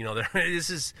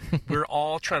 We're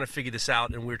all trying to figure this out,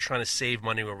 and we're trying to save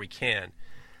money where we can.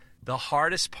 The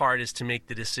hardest part is to make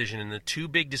the decision, and the two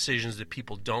big decisions that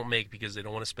people don't make because they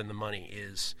don't want to spend the money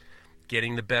is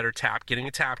getting the better tap, getting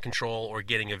a Tap Control, or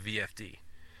getting a VFD.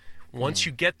 Once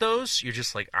you get those, you're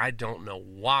just like, I don't know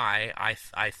why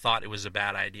I thought it was a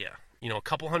bad idea. A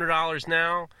couple $100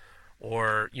 now,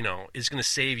 or is going to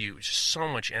save you just so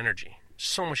much energy.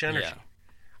 Yeah.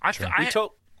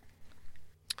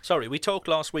 We talked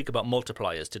last week about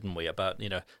multipliers, didn't we? About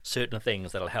certain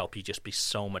things that'll help you just be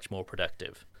so much more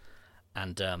productive.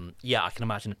 And I can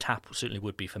imagine a tap certainly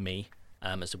would be for me,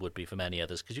 as it would be for many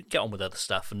others, because you can get on with other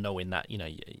stuff and knowing that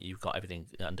you've got everything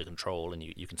under control and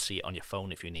you can see it on your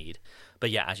phone if you need.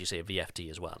 But yeah, as you say, a VFD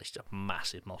as well, it's a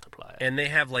massive multiplier. And they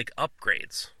have like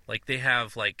upgrades, like they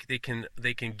have like they can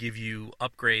give you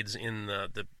upgrades in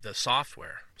the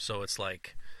software. So it's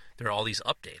like there are all these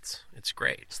updates. It's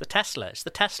great. It's the Tesla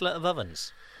of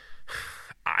ovens.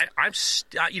 I'll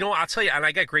tell you, and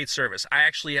I got great service. I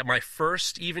actually, at my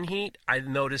first Even Heat, I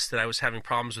noticed that I was having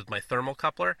problems with my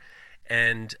thermocoupler,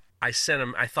 and I sent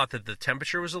him. I thought that the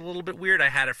temperature was a little bit weird. I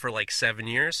had it for like 7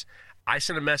 years. I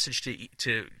sent a message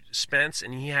to Spence,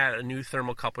 and he had a new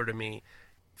thermocoupler to me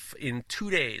in 2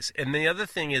 days. And the other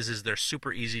thing is they're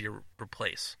super easy to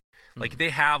replace. Like they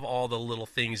have all the little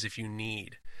things if you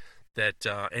need. That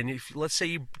and if let's say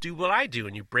you do what I do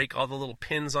and you break all the little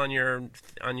pins on your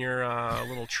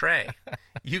little tray,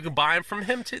 you can buy them from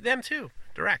them too,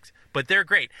 direct. But they're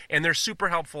great and they're super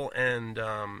helpful, and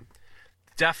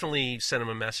definitely send them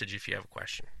a message if you have a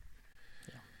question.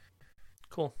 Yeah.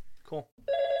 Cool.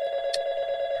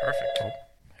 Perfect. Oh,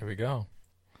 here we go.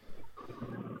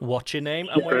 What's your name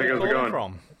and where are you calling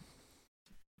from?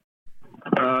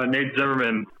 Nate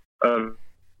Zimmerman.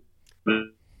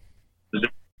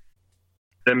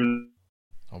 Breaking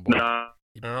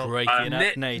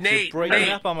up, Nate. You're breaking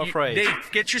up, I'm afraid.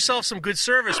 Nate, get yourself some good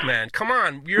service, man. Come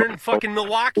on, you're in fucking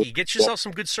Milwaukee. Get yourself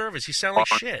some good service. You sound like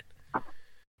shit.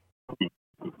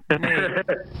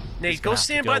 Nate, go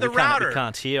stand by the router. We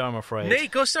can't hear, I'm afraid.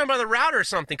 Nate, go stand by the router or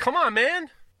something. Come on,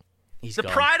 man. He's the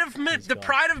gone. pride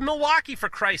of Milwaukee, for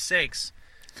Christ's sakes.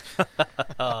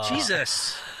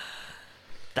 Jesus.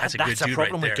 That's a good dude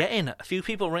problem right we're getting. A few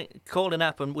people calling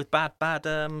up and with bad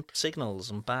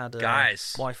signals and bad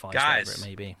Wi-Fi, whatever it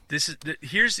may be.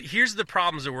 Here's the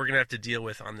problems that we're going to have to deal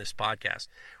with on this podcast.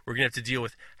 We're going to have to deal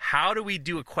with how do we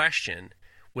do a question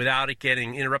without it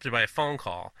getting interrupted by a phone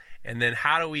call, and then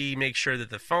how do we make sure that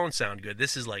the phones sound good?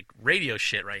 This is like radio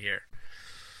shit right here.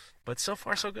 But so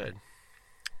far, so good.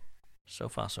 So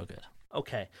far, so good.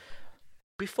 Okay.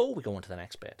 Before we go on to the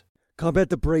next bit. Combat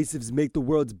Abrasives make the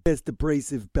world's best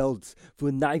abrasive belts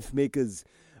for knife makers.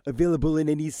 Available in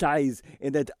any size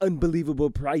and at unbelievable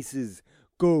prices.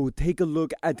 Go take a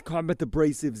look at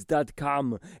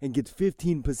CombatAbrasives.com and get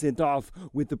 15% off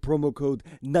with the promo code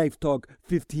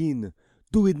KNIFETALK15.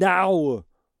 Do it now!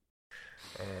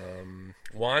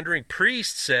 Wandering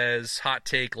Priest says, hot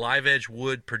take, Live Edge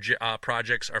wood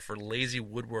projects are for lazy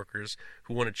woodworkers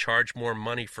who want to charge more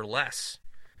money for less.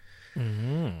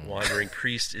 Mm-hmm. Wandering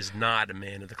Priest is not a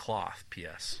man of the cloth.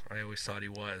 P.S. I always thought he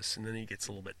was, and then he gets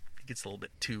a little bit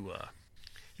too.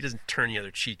 He doesn't turn the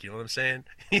other cheek. You know what I'm saying?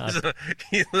 He's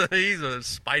a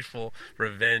spiteful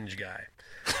revenge guy.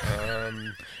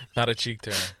 Not a cheek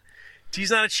turn.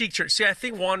 He's not a cheek turn. See, I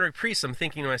think Wandering Priest. I'm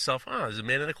thinking to myself, he's a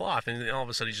man of the cloth, and then all of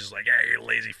a sudden he's just like, "Hey, you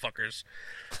lazy fuckers."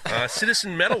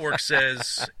 Citizen Metalwork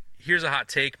says. Here's a hot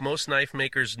take. Most knife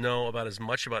makers know about as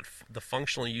much about the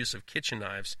functional use of kitchen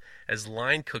knives as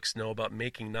line cooks know about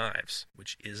making knives,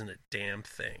 which isn't a damn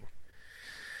thing.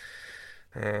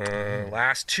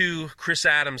 Last two, Chris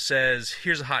Adams says,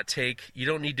 here's a hot take. You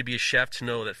don't need to be a chef to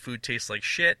know that food tastes like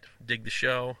shit. Dig the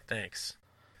show. Thanks.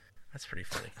 That's pretty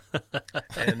funny.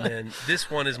 And then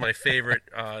this one is my favorite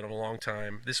in a long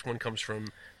time. This one comes from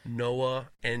Noah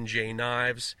NJ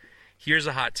Knives. Here's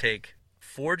a hot take.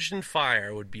 Forged in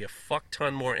Fire would be a fuck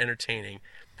ton more entertaining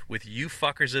with you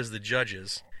fuckers as the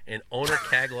judges and Owner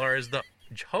Kaglar as the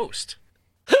host.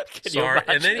 Sorry,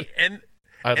 and then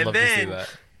I'd love to see that.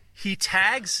 He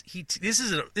tags. This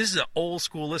is an old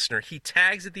school listener. He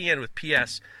tags at the end with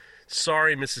P.S.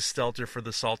 Sorry, Mrs. Stelter, for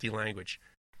the salty language.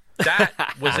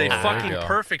 That was a fucking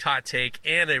perfect hot take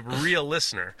and a real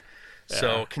listener. Yeah.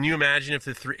 So can you imagine if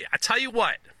the three? I tell you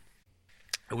what.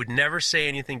 I would never say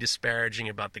anything disparaging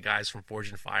about the guys from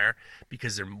Forged in Fire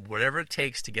because they're whatever it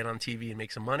takes to get on TV and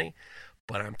make some money.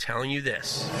 But I'm telling you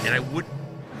this, and I would.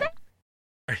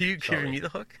 Are you giving me the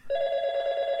hook?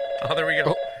 Oh, there we go.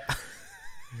 Oh.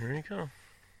 There you go.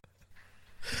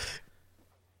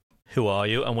 Who are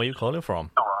you and where are you calling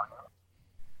from?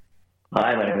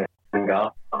 Hi, my name is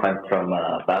Goff. I'm from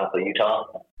Battlefield,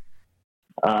 Utah.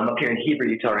 I'm up here in Heber,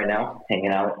 Utah right now,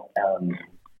 hanging out.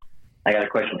 I got a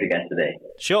question for you guys today.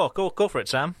 Sure, go for it,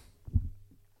 Sam.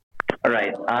 All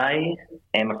right, I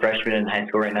am a freshman in high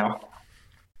school right now.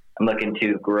 I'm looking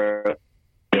to grow so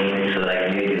that I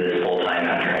can do this full time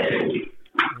after high school.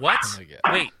 What?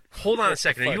 Wait, hold on a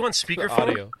second. Are you on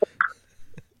speakerphone?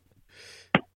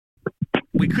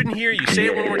 couldn't hear you. Say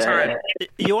it one more time.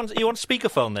 You want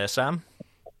speakerphone there, Sam?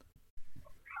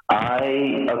 Okay,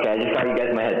 I just got you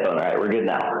guys my headphone. All right, we're good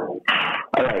now.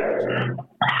 All right.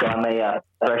 So I'm a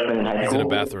freshman in high school. He's in a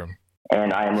bathroom.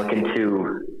 And I am looking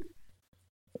to...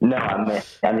 No, I'm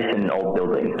just in an old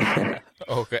building.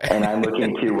 Okay. And I'm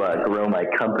looking to grow my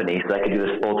company so I can do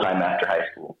this full-time after high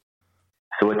school.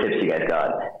 So what tips you guys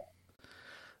got?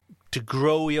 To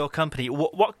grow your company.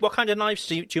 What kind of knives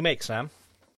do you make, Sam?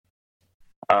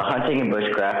 Hunting and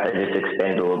bushcraft. I just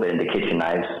expanded a little bit into kitchen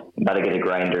knives. I'm about to get a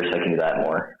grinder so I can do that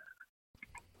more.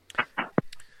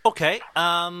 Okay.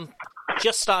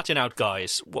 Just starting out,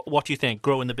 guys. What do you think?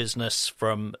 Growing the business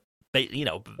from,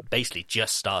 basically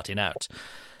just starting out.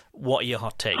 What are your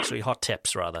hot takes, or your hot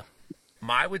tips, rather?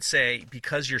 I would say,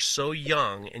 because you're so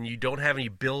young and you don't have any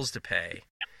bills to pay,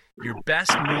 your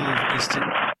best move is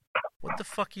to... What the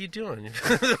fuck are you doing?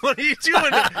 What are you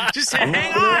doing? Just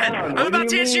hang on. I'm about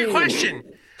to answer your question.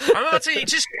 I'm about to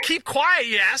just keep quiet.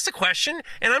 You asked the question,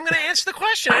 and I'm going to answer the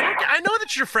question. I know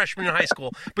that you're a freshman in high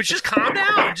school, but just calm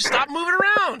down. Just stop moving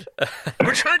around.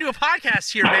 We're trying to do a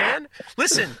podcast here, man.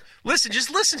 Listen. Just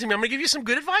listen to me. I'm going to give you some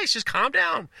good advice. Just calm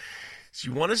down. So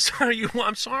you want to start?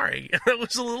 I'm sorry. That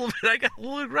was a little bit. I got a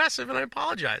little aggressive, and I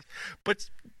apologize. But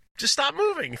just stop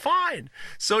moving. Fine.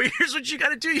 So here's what you got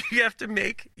to do. You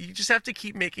just have to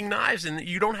keep making knives, and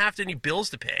you don't have any bills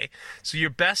to pay. So your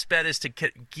best bet is to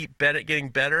keep getting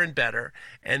better and better.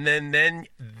 And then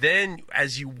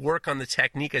as you work on the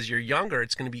technique as you're younger,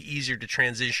 it's going to be easier to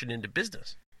transition into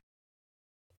business.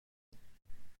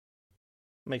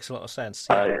 Makes a lot of sense.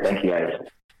 All right, thank you guys.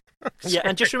 Yeah,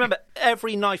 and just remember,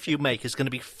 every knife you make is going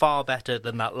to be far better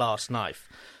than that last knife.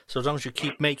 So as long as you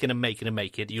keep making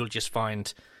it, you'll just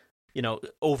find,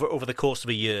 over the course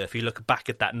of a year, if you look back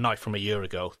at that knife from a year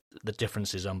ago, the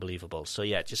difference is unbelievable. So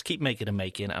yeah, just keep making,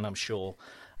 and I'm sure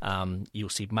you'll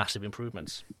see massive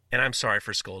improvements. And I'm sorry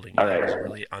for scolding you. That was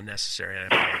really unnecessary,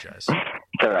 and I apologize.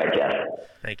 It's all right, Jeff.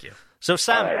 Thank you. So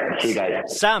Sam, right, see you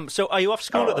guys. Sam, so are you off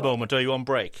school at the moment, or are you on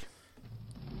break?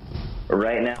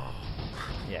 Right now.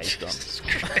 Yeah, he's gone.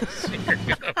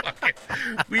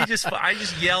 I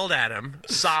just yelled at him,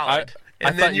 solid.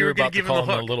 I thought you were about to call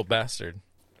him a little bastard.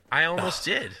 I almost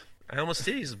did.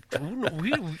 He's, I don't know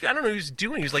what he was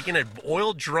doing. He was like in an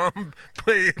oil drum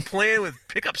playing with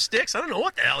pickup sticks. I don't know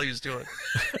what the hell he was doing.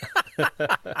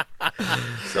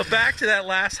 So back to that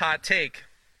last hot take.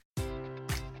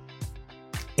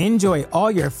 Enjoy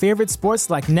all your favorite sports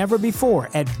like never before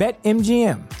at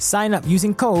BetMGM. Sign up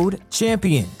using code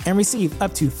CHAMPION and receive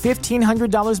up to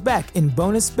 $1,500 back in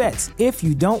bonus bets if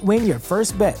you don't win your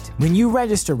first bet. When you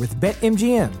register with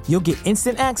BetMGM, you'll get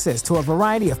instant access to a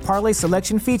variety of parlay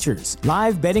selection features,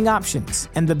 live betting options,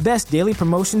 and the best daily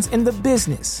promotions in the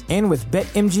business. And with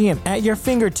BetMGM at your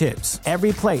fingertips,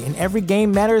 every play and every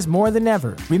game matters more than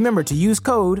ever. Remember to use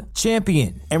code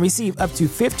CHAMPION and receive up to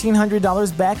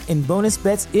 $1,500 back in bonus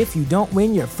bets if you don't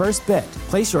win your first bet.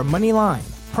 Place your money line,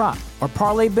 prop, or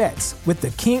parlay bets with the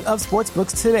king of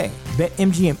sportsbooks today.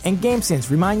 BetMGM and GameSense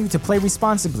remind you to play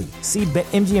responsibly. See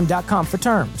BetMGM.com for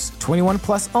terms. 21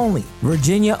 plus only.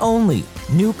 Virginia only.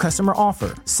 New customer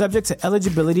offer. Subject to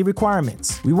eligibility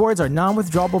requirements. Rewards are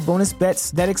non-withdrawable bonus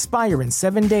bets that expire in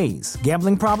 7 days.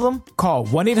 Gambling problem? Call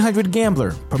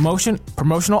 1-800-GAMBLER.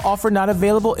 Promotional offer not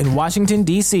available in Washington,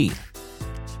 D.C.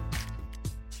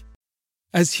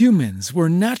 As humans, we're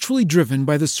naturally driven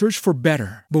by the search for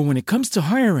better. But when it comes to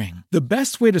hiring, the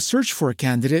best way to search for a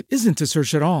candidate isn't to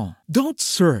search at all. Don't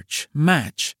search,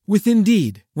 match with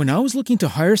Indeed. When I was looking to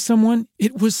hire someone,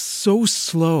 it was so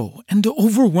slow and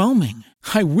overwhelming.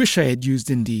 I wish I had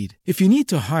used Indeed. If you need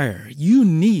to hire, you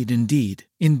need Indeed.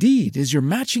 Indeed is your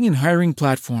matching and hiring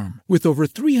platform with over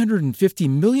 350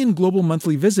 million global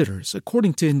monthly visitors,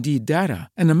 according to Indeed data,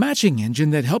 and a matching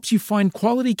engine that helps you find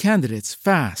quality candidates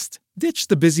fast. Ditch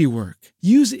the busy work.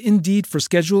 Use Indeed for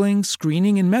scheduling,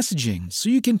 screening, and messaging so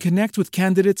you can connect with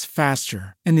candidates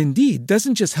faster. And Indeed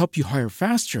doesn't just help you hire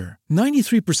faster.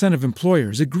 93% of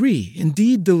employers agree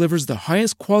Indeed delivers the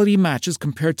highest quality matches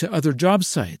compared to other job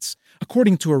sites,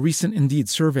 according to a recent Indeed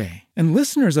survey. And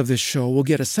listeners of this show will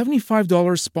get a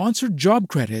 $75 sponsored job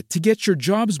credit to get your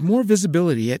jobs more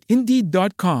visibility at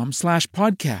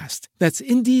Indeed.com/podcast. That's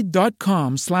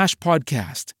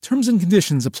Indeed.com/podcast. Terms and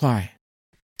conditions apply.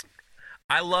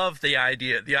 I love the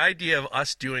idea of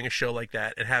us doing a show like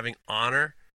that and having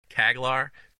Honor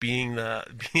Kaglar being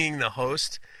the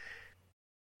host.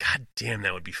 God damn,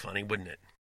 that would be funny, wouldn't it?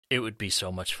 It would be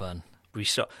so much fun.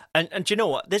 And do you know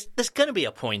what? There's going to be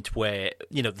a point where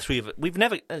the three of us we've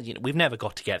never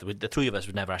got together. The three of us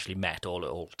have never actually met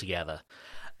all together.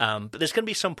 But there's going to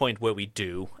be some point where we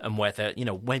do, and whether,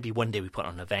 maybe one day we put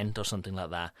on an event or something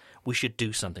like that. We should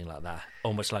do something like that,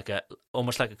 almost like a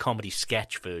comedy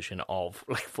sketch version of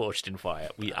like Forged in Fire.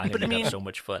 I think we'd have so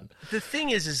much fun. The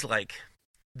thing is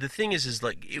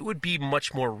it would be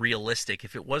much more realistic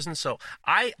if it wasn't so.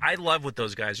 I love what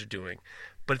those guys are doing,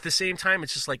 but at the same time,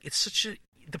 it's just like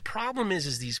the problem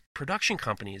is these production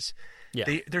companies,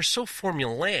 they're so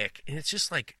formulaic, and it's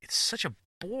just like it's such a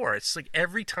bore. It's like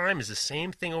every time is the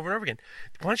same thing over and over again.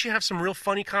 Why don't you have some real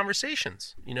funny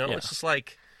conversations? It's just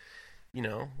like,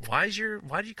 why did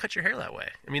you cut your hair that way?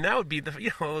 I mean, that would be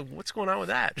what's going on with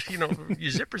that? Your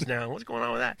zipper's down. What's going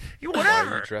on with that?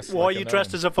 Whatever. Why are you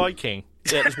dressed as a Viking?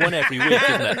 Yeah, there's one every week,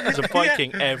 isn't it? There's a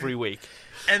Viking every week.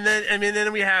 And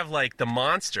then we have like the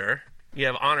monster. You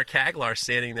have Honor Kaglar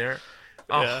standing there.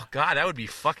 Oh God, that would be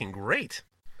fucking great.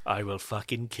 I will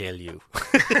fucking kill you.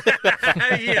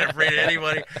 He ain't afraid of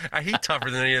anybody. He's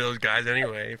tougher than any of those guys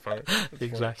anyway.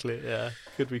 Exactly, yeah.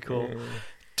 Could be cool.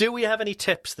 Do we have any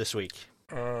tips this week?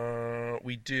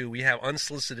 We do. We have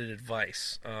unsolicited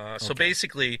advice. So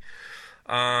basically,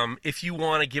 if you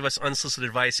want to give us unsolicited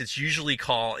advice, it's usually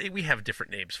we have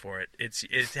different names for it.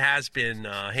 It has been,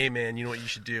 hey man, you know what you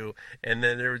should do, and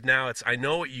then now it's, I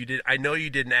know what you did. I know you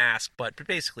didn't ask, but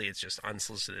basically it's just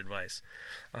unsolicited advice.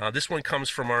 This one comes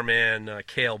from our man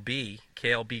KLB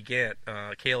Gant.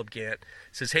 Caleb Gant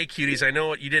says, "Hey cuties, I know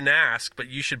what you didn't ask, but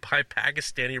you should buy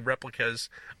Pakistani replicas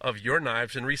of your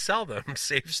knives and resell them.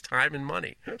 Saves time and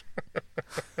money."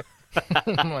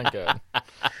 Oh my God.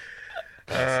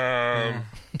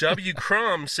 W.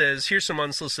 Crumb says, "Here's some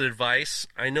unsolicited advice.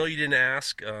 I know you didn't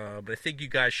ask, but I think you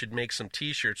guys should make some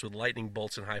T-shirts with lightning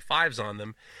bolts and high fives on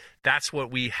them." That's what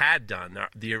we had done.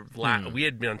 We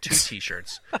had done 2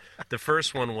 T-shirts. The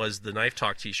first one was the Knife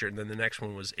Talk T-shirt, and then the next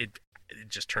one was it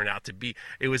just turned out to be.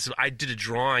 I did a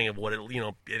drawing of what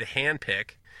a hand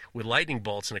pick with lightning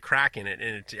bolts and a crack in it,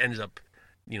 and it ends up,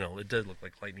 it does look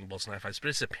like lightning bolts and high fives, but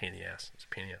it's a pain in the ass.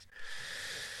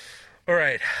 All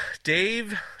right,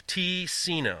 Dave T.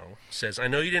 Sino says, "I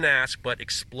know you didn't ask, but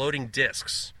exploding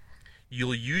discs.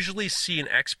 You'll usually see an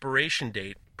expiration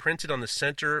date printed on the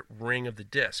center ring of the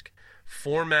disc,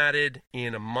 formatted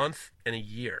in a month and a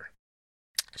year.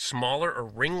 Smaller or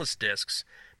ringless discs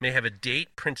may have a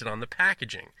date printed on the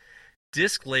packaging,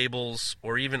 disc labels,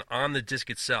 or even on the disc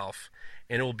itself,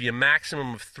 and it will be a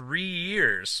maximum of 3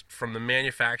 years from the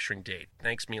manufacturing date.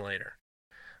 Thanks me later.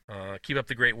 Keep up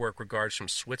the great work. Regards from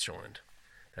Switzerland."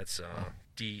 That's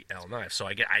DL Knives. So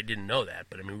I didn't know that,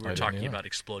 but I mean, we were talking about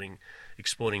exploding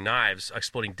knives,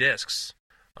 exploding discs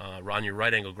on your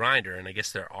right angle grinder, and I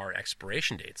guess there are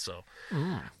expiration dates. So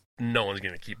no one's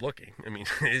going to keep looking. I mean,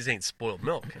 this ain't spoiled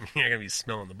milk. I mean, you're going to be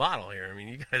smelling the bottle here. I mean,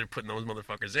 you guys are putting those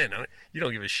motherfuckers in. You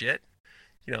don't give a shit.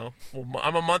 Well,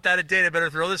 I'm a month out of date. I better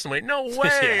throw this away. No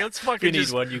way. Let's fucking. You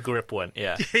need one. You grip one.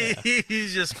 Yeah. You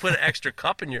just put an extra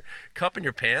cup in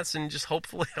your pants and just hope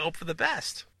for the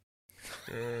best.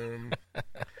 Tune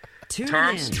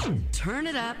in, turn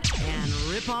it up, and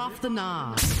rip off the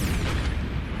knob.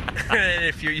 And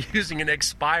if you're using an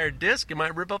expired disc, it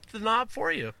might rip up the knob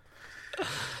for you.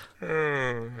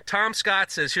 Tom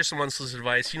Scott says, "Here's some unsolicited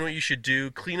advice. You know what you should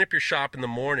do? Clean up your shop in the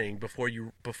morning before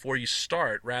you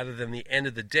start, rather than the end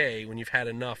of the day when you've had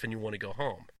enough and you want to go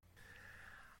home."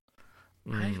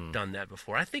 I've done that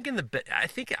before. I think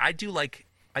I do like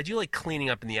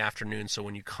cleaning up in the afternoon, so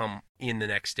when you come in the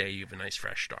next day, you have a nice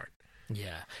fresh start.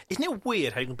 Yeah, isn't it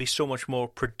weird how you can be so much more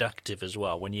productive as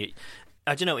well when you?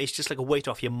 I don't know. It's just like a weight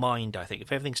off your mind. I think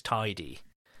if everything's tidy.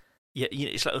 Yeah,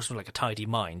 it's also like a tidy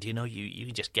mind. You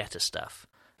can just get to stuff.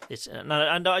 And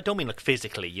I don't mean like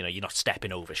physically. You're not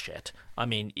stepping over shit. I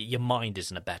mean your mind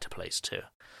is in a better place too.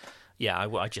 Yeah,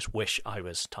 I just wish I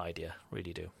was tidier.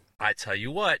 Really do. I tell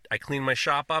you what, I cleaned my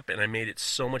shop up and I made it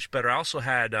so much better. I also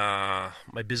had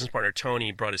my business partner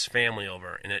Tony brought his family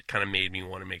over, and it kind of made me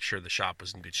want to make sure the shop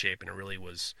was in good shape. And it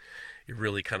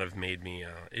really kind of made me.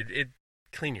 It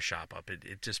clean your shop up.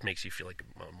 It just makes you feel like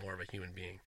more of a human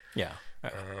being. Yeah.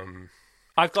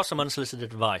 I've got some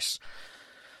unsolicited advice.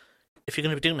 If you're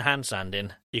going to be doing hand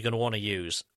sanding, you're going to want to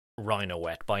use Rhino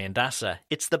Wet by Indasa.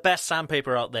 It's the best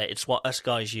sandpaper out there. It's what us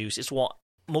guys use. It's what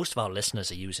most of our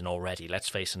listeners are using already. Let's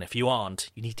face it. If you aren't,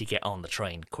 you need to get on the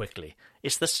train quickly.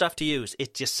 It's the stuff to use.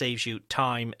 It just saves you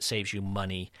time, saves you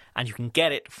money, and you can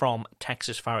get it from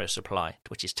Texas Fire Supply,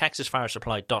 which is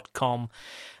texasfiresupply.com.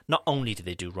 Not only do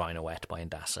they do Rhino Wet by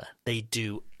Indasa, they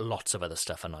do lots of other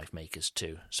stuff for knife makers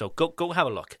too. So go have a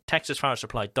look,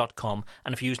 texasfiresupply.com,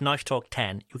 and if you use Knife Talk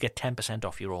 10, you get 10%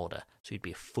 off your order. So you'd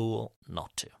be a fool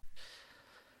not to.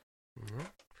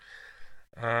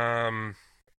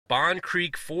 Bond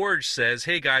Creek Forge says,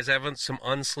 "Hey guys, I have some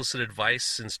unsolicited advice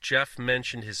since Jeff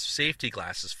mentioned his safety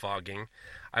glasses fogging.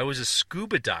 I was a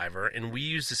scuba diver and we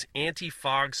use this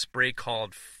anti-fog spray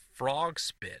called Frog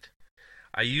Spit.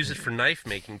 I use it for knife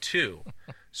making too,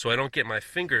 so I don't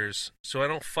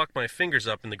fuck my fingers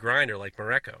up in the grinder like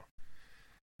Mareko."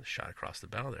 Shot across the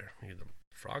bow there. The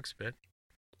Frog Spit.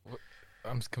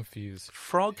 I'm confused.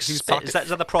 Frog Spit? Is that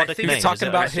the product name? He was talking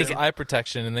about his eye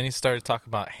protection, and then he started talking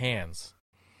about hands.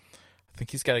 I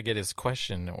think he's got to get his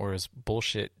question or his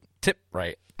bullshit tip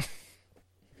right.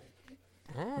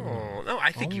 Oh, no,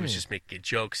 I think he was just making a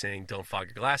joke saying don't fog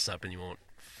your glass up and you won't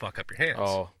fuck up your hands.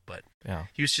 Oh. But yeah,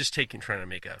 he was just trying to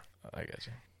make a... I got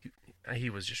you. He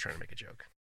was just trying to make a joke.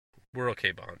 We're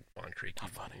okay, Bond Creek.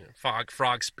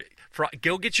 Frog Spit.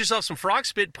 Go get yourself some Frog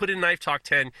Spit, put in Knife Talk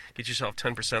 10, get yourself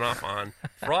 10% off on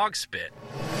Frog Spit.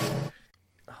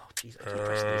 Oh, jeez, I keep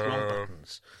pressing these wrong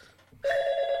buttons.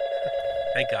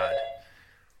 Thank God.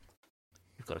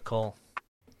 You've got a call.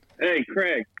 Hey,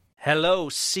 Craig. Hello,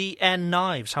 CN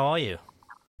Knives. How are you?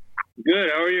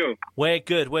 Good. How are you? We're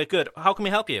good. How can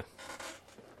we help you?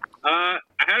 I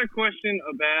had a question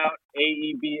about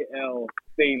AEBL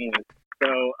stainless.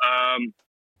 So I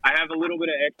have a little bit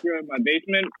of extra in my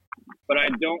basement, but I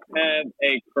don't have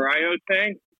a cryo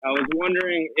tank. I was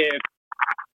wondering if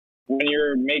when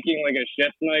you're making like a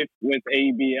chef's knife with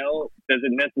AEBL, does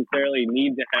it necessarily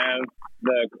need to have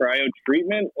the cryo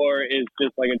treatment, or is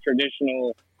just like a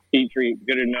traditional heat treat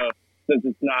good enough since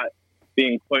it's not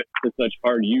being put to such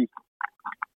hard use?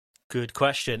 Good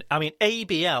question. I mean,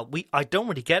 AEBL, I don't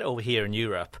really get over here in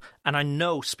Europe, and I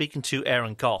know, speaking to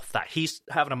Aaron Goff, that he's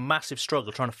having a massive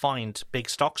struggle trying to find big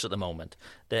stocks at the moment.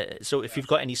 So if you've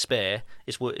got any spare,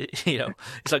 it's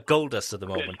it's like gold dust at the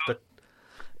moment. But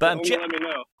let me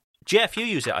know. Jeff, you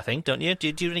use it, I think, don't you? Do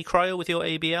you do any cryo with your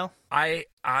AEBL?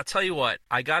 I'll tell you what.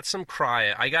 I got some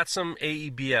cryo. I got some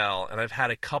AEBL, and I've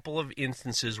had a couple of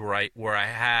instances where I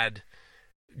had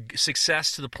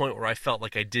success to the point where I felt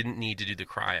like I didn't need to do the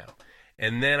cryo,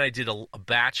 and then I did a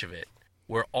batch of it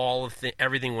where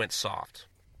everything went soft,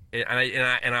 and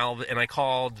I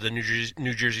called the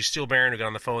New Jersey Steel Baron, who got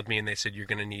on the phone with me, and they said you're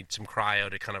going to need some cryo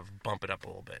to kind of bump it up a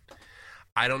little bit.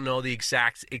 I don't know the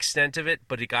exact extent of it,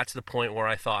 but it got to the point where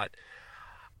I thought,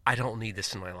 I don't need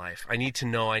this in my life. I need to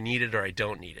know I need it or I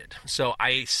don't need it. So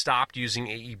I stopped using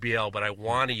AEBL, but I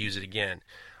want to use it again.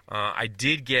 I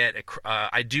do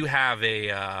have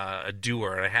a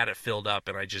Dewar, and I had it filled up,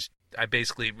 and it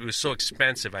was so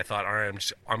expensive. I thought, all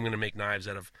right, I'm going to make knives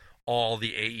out of all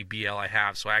the AEBL I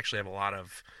have. So I actually have a lot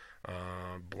of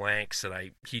blanks that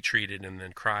I heat treated and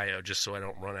then cryo, just so I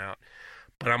don't run out.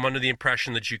 But I'm under the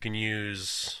impression that you can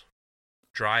use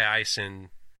dry ice and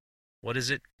what is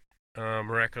it,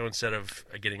 Mareko, instead of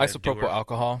getting isopropyl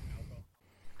alcohol.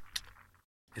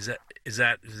 Is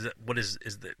that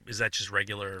just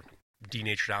regular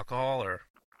denatured alcohol, or?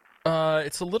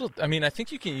 It's a little. I mean, I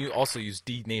think you can also use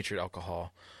denatured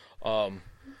alcohol,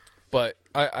 but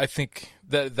I think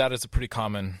that is a pretty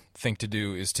common thing to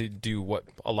do, is to do what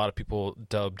a lot of people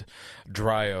dubbed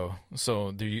dryo.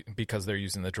 So because they're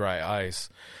using the dry ice,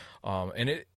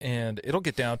 and it'll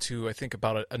get down to, I think,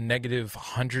 about a negative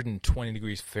 120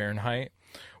 degrees Fahrenheit,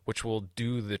 which will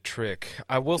do the trick.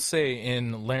 I will say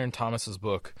in Larry Thomas's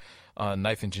book,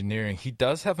 Knife Engineering, he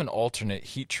does have an alternate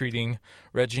heat treating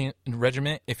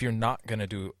regimen if you're not going to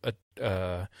do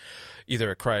either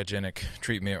a cryogenic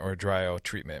treatment or a dryo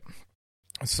treatment.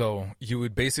 So you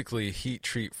would basically heat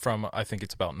treat from, I think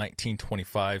it's about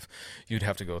 1925. You'd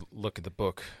have to go look at the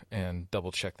book and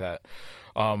double check that.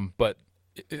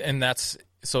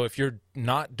 So if you're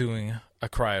not doing a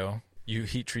cryo, you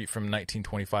heat treat from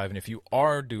 1925, and if you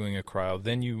are doing a cryo,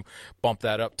 then you bump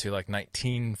that up to like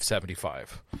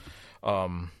 1975,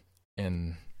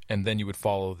 and then you would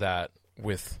follow that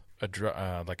with a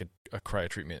cryo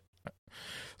treatment.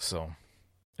 So,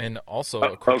 and also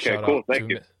a quick shout out Thank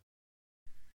you.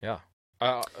 Yeah,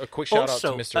 a quick shout out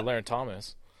to Mr. Larry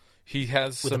Thomas. He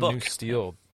has some new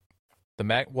steel.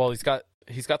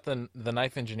 He's got the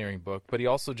Knife Engineering book, but he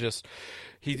also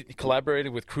he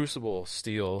collaborated with Crucible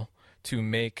Steel to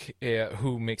make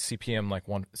who makes CPM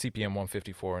CPM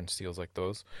 154 and steels like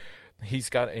those. He's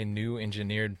got a new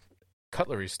engineered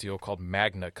cutlery steel called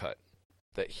Magna Cut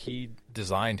that he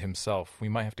designed himself. We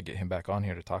might have to get him back on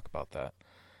here to talk about that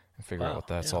and figure out what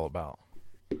that's all about.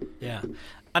 Yeah,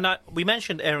 and we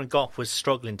mentioned Aaron Goff was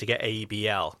struggling to get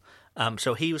AEBL.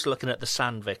 So he was looking at the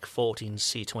Sandvik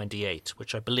 14C28,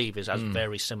 which I believe has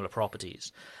very similar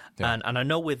properties. Yeah. And I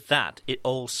know with that, it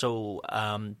also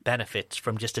benefits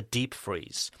from just a deep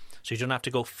freeze. So you don't have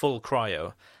to go full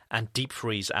cryo and deep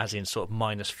freeze as in sort of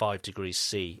 -5 degrees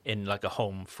C in like a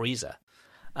home freezer.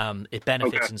 It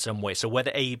benefits in some way. So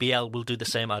whether AEBL will do the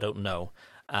same, I don't know.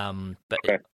 But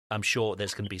I'm sure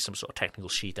there's going to be some sort of technical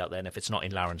sheet out there, and if it's not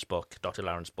in Lauren's book, Dr.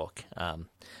 Lauren's book,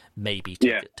 maybe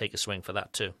take a swing for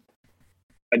that too.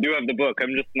 I do have the book.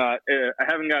 I'm just not. I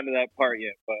haven't gotten to that part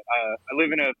yet. But I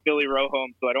live in a Philly row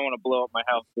home, so I don't want to blow up my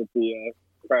house with the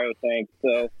cryo tank.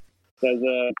 So that's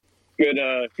good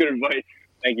advice.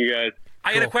 Thank you, guys.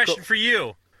 I got a question for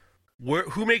you.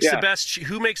 Who makes the best?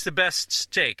 Who makes the best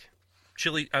steak?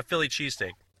 Philly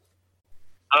cheesesteak.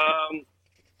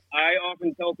 I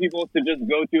often tell people to just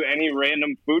go to any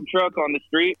random food truck on the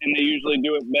street, and they usually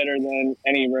do it better than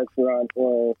any restaurant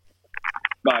or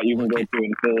spot you can go to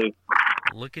in Philly.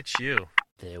 Look at you.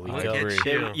 There we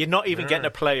go. You're not even getting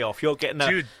a playoff. You're getting a...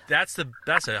 Dude, that's a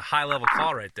high-level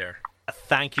call right there.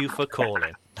 Thank you for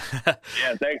calling. Yeah,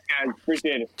 thanks, guys.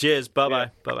 Appreciate it. Cheers.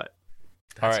 Bye-bye. Bye-bye.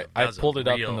 All right, I pulled it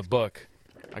up in the book.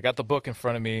 I got the book in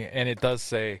front of me, and it does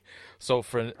say, so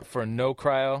for no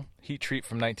cryo, heat treat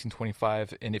from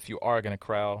 1925, and if you are going to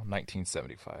cryo,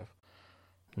 1975.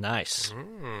 Nice.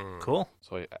 Cool.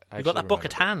 So you got that book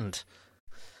at hand.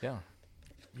 Yeah.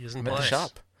 Using the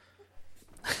shop.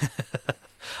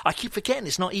 I keep forgetting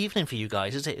it's not evening for you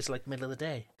guys, is it? It's like middle of the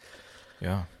day.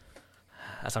 Yeah.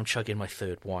 As I'm chugging my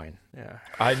third wine. Yeah.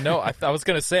 I know. I was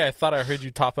going to say, I thought I heard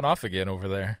you topping off again over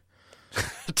there.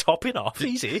 Topping off?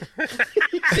 Easy.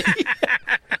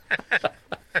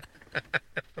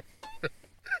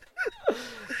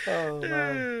 Oh,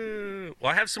 man.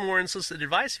 Well, I have some more unsolicited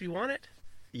advice if you want it.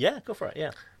 Yeah, go for it,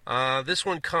 yeah. This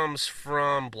one comes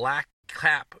from Black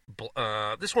Cap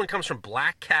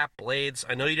Blades.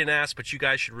 I know you didn't ask, but you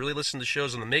guys should really listen to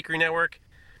shows on the Makery Network,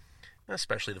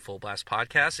 especially the Full Blast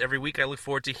podcast. Every week I look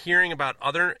forward to hearing about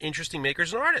other interesting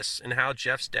makers and artists and how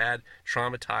Jeff's dad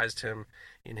traumatized him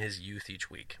in his youth each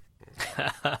week.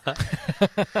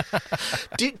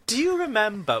 Do you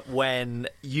remember when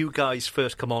you guys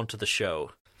first come onto the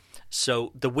show?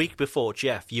 So the week before,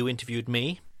 Jeff, you interviewed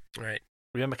me. Right.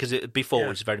 Remember? Because before it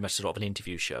was very much sort of an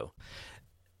interview show.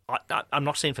 I'm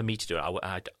not saying for me to do it.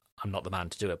 I'm not the man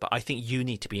to do it, but I think you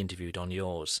need to be interviewed on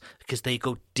yours because they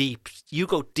go deep. You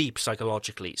go deep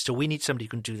psychologically, so we need somebody who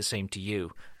can do the same to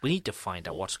you. We need to find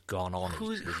out what's gone on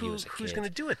with you as a kid. Who's going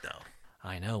to do it, though?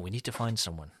 I know. We need to find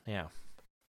someone. Yeah.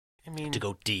 I mean, to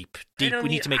go deep. We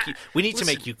need to make you. We need to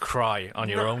make you cry on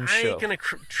your own show. I ain't gonna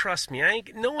trust me.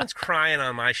 No one's crying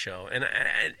on my show, and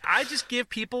I just give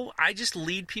people. I just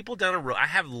lead people down a road. I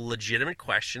have legitimate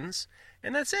questions,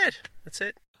 and that's it. That's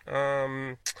it.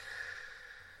 The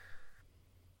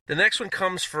next one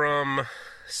comes from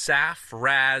Saf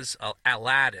Raz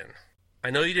Aladdin.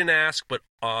 I know you didn't ask, but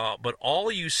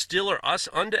all you still are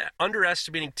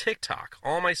underestimating TikTok.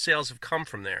 All my sales have come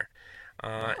from there.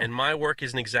 And my work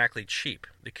isn't exactly cheap.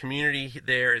 The community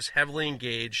there is heavily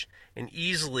engaged and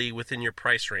easily within your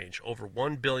price range. Over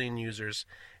 1 billion users,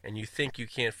 and you think you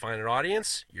can't find an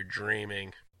audience? You're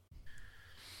dreaming.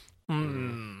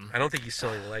 I don't think he's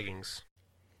selling leggings.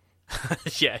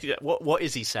 yeah. What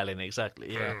is he selling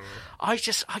exactly? Yeah. I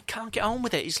can't get on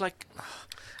with it. It's like,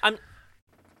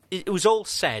 it was all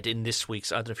said in this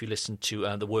week's. I don't know if you listened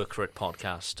to the Work For It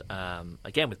podcast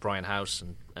again with Brian House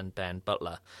and Ben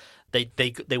Butler.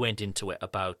 They went into it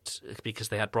about because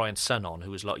they had Brian's son on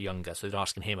who was a lot younger, so they're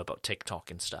asking him about TikTok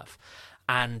and stuff.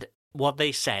 And what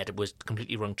they said was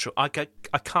completely wrong. True. I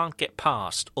can't get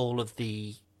past all of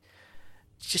the.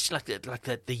 Just like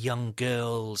the young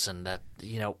girls and the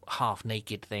half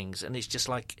naked things, and it's just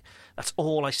like that's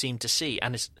all I seem to see.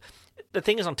 And it's the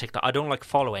thing is on TikTok, I don't like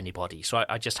follow anybody, so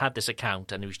I just had this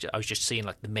account, and I was just seeing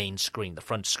like the main screen, the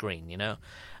front screen, and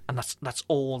that's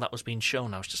all that was being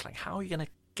shown. I was just like, how are you going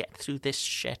to get through this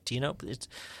shit?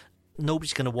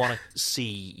 Nobody's going to want to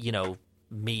see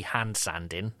me hand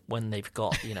sanding when they've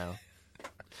got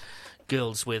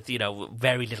girls with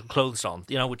very little clothes on,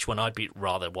 which one I'd be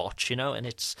rather watch, and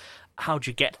it's how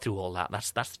do you get through all that?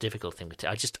 That's the difficult thing to.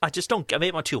 I just don't.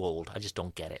 Maybe I'm too old. I just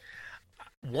don't get it.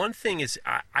 One thing is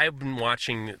I've been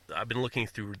looking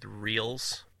through the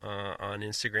reels on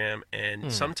Instagram, and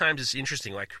sometimes it's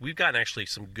interesting. Like we've gotten actually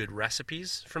some good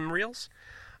recipes from reels,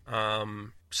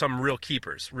 some real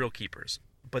keepers.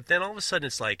 But then all of a sudden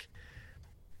it's like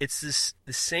it's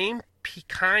the same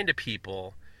kind of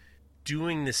people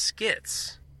doing the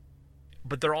skits,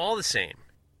 but they're all the same,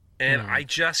 and I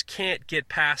just can't get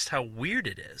past how weird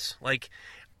it is. Like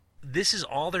this is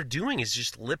all they're doing is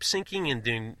just lip syncing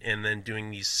and then doing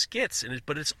these skits,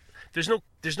 but there's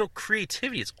no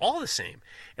creativity. It's all the same,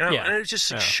 and it's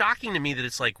just shocking to me that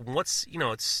it's like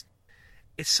it's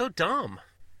so dumb.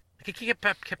 Like I can't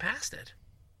get past it.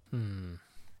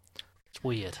 It's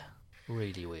weird,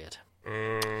 really weird.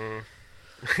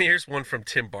 Here's one from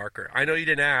Tim Barker. I know you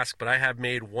didn't ask, but I have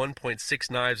made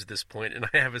 1.6 knives at this point, and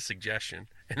I have a suggestion.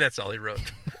 And that's all he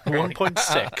wrote.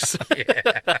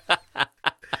 1.6.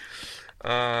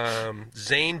 Yeah.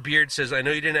 Zane Beard says, I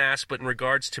know you didn't ask, but in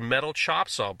regards to metal chop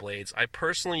saw blades, I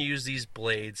personally use these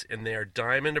blades, and they are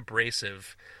diamond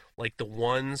abrasive, like the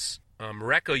ones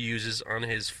Moreko uses on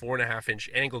his 4.5-inch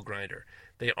angle grinder.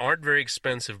 They aren't very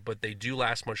expensive, but they do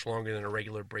last much longer than a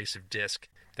regular abrasive disc.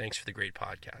 Thanks for the great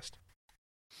podcast.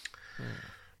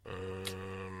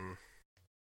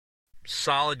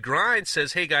 Solid Grind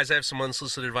says, hey guys, I have some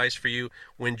unsolicited advice for you.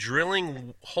 When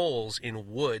drilling holes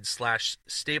in wood /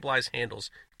 stabilized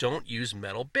handles, don't use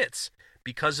metal bits.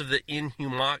 Because of the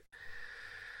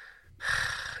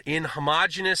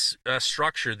inhomogeneous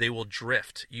structure, they will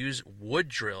drift. Use wood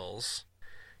drills,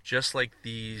 just like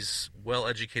these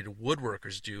well-educated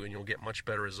woodworkers do, and you'll get much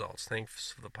better results.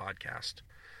 Thanks for the podcast.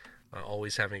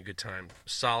 Always having a good time.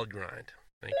 Solid Grind.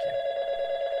 Thank you.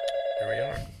 Here we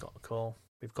are. We've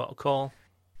got a call.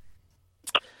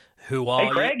 Who are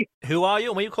you? Craig. Who are you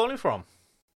and where are you calling from?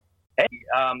 Hey,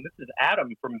 this is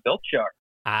Adam from Viltshire.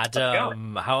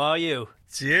 Adam, how are you?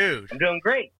 Dude. I'm doing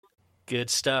great. Good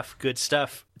stuff, good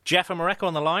stuff. Jeff and Moreko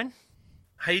on the line.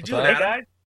 How you doing, Hey, Adam? guys.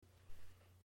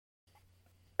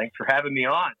 Thanks for having me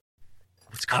on.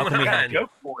 What's How going can we I got help a you?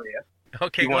 joke for you.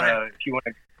 Okay, If go ahead. you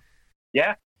wanna,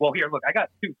 yeah? Well, here, look, I got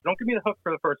two. Don't give me the hook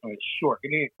for the first one. It's short.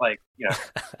 Give me,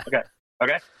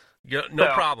 okay? Yeah, no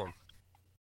So, problem.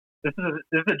 This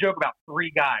is a joke about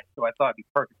three guys, so I thought it'd be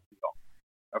perfect for you all.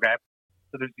 Okay?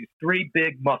 So there's these three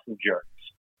big muscle jerks,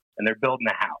 and they're building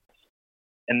a house.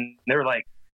 And they're like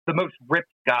the most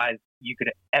ripped guys you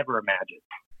could ever imagine.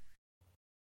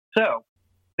 So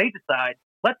they decide,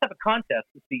 let's have a contest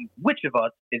to see which of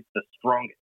us is the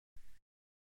strongest.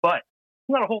 But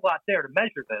there's not a whole lot there to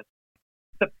measure this.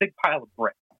 It's a big pile of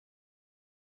bricks.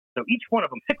 So each one of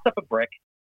them picks up a brick,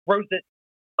 throws it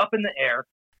up in the air,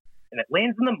 and it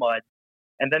lands in the mud.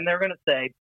 And then they're going to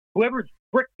say, whoever's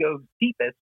brick goes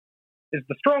deepest is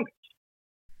the strongest.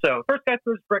 So first guy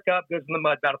throws brick up, goes in the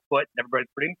mud about a foot, and everybody's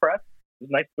pretty impressed. It was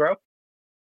a nice throw.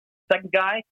 Second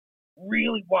guy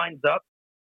really winds up,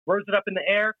 throws it up in the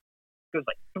air, goes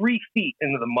like 3 feet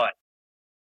into the mud.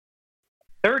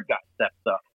 Third guy steps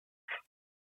up,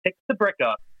 picks the brick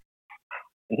up,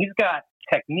 and he's got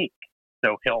technique.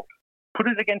 So he'll put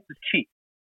it against his cheek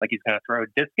like he's going to throw a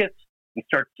discus, and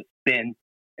starts to spin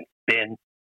and spin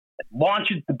and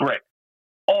launches the brick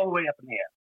all the way up in the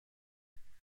air.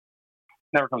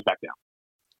 Never comes back down.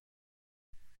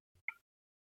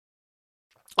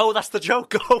 Oh, that's the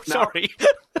joke. Oh, No. sorry.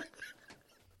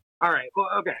 All right. Well,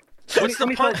 okay. What's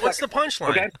the punchline?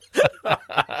 Okay.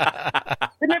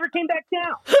 It never came back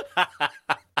down.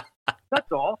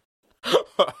 That's all.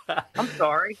 I'm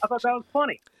sorry. I thought that was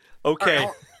funny. Okay, All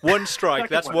right, one strike.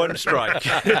 Second That's one. one strike.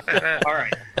 all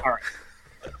right.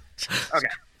 Okay.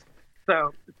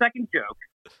 So the second joke,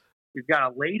 we've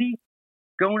got a lady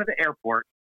going to the airport.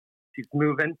 She's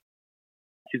moving.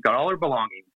 She's got all her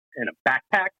belongings in a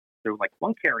backpack. There's like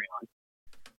one carry-on.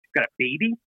 She's got a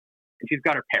baby, and she's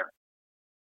got her parrot.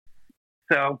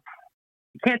 So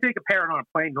you can't take a parrot on a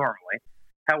plane normally.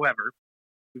 However,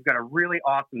 we've got a really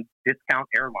awesome discount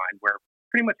airline where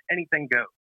pretty much anything goes.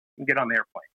 You can get on the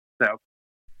airplane. So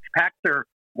she packs her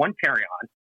one carry-on,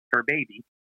 her baby,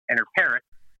 and her parrot,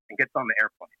 and gets on the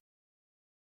airplane.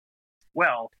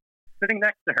 Well, sitting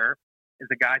next to her is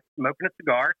a guy smoking a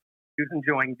cigar who's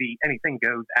enjoying the anything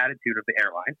goes attitude of the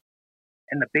airline.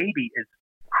 And the baby is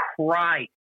crying.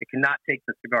 It cannot take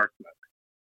the cigar smoke.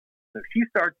 So she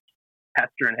starts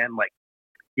pestering him, like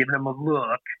giving him a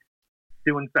look,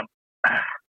 doing some,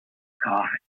 God,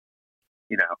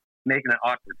 making it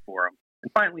awkward for him.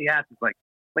 And finally he asks, like,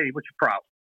 lady, what's your problem?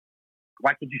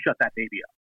 Why can't you shut that baby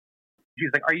up?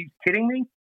 She's like, are you kidding me?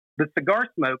 The cigar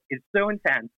smoke is so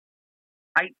intense.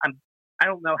 I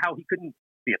don't know how he couldn't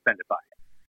be offended by it.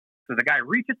 So the guy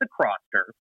reaches across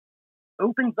her,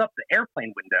 opens up the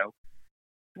airplane window,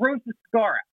 throws the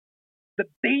cigar out. The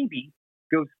baby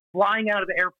goes flying out of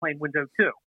the airplane window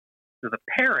too. So the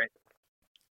parrot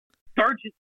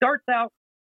starts out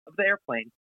of the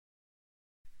airplane.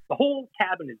 The whole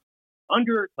cabin is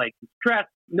under stress.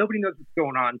 Nobody knows what's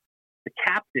going on. The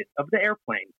captain of the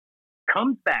airplane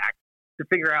comes back to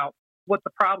figure out what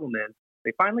the problem is.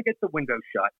 They finally get the window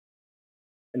shut,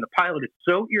 and the pilot is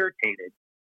so irritated,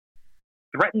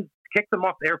 threatens to kick them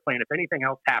off the airplane if anything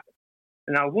else happens.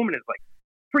 And now a woman is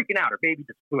freaking out. Her baby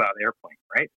just flew out of the airplane,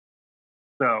 right?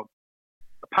 So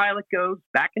the pilot goes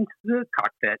back into the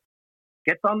cockpit,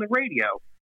 gets on the radio,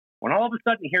 when all of a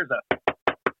sudden he hears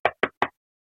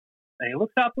and he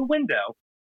looks out the window,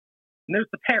 and there's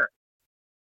the parrot.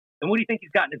 And what do you think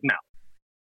he's got in his mouth?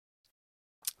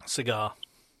 Cigar.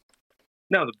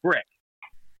 No, the brick.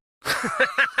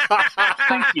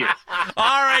 Thank you.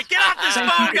 All right, get off this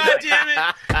phone, God damn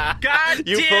it. God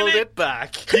You damn pulled it. it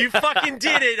back. You fucking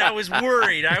did it. I was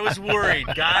worried.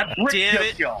 God damn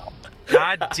it.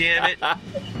 God damn it.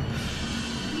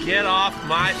 Get off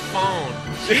my phone.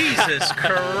 Jesus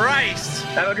Christ.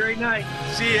 Have a great night.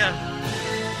 See ya.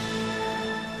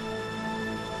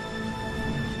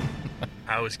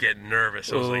 I was getting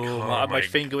nervous. I was like, oh my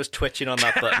finger was twitching on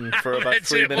that button for about Yes,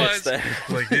 3 it minutes was. there.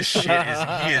 Like, this shit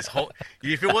is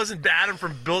if it wasn't Adam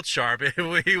from Built Sharp, he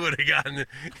would have gotten,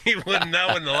 he wouldn't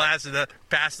know in the last of the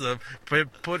past the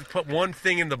put one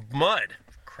thing in the mud.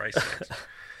 Christ sakes.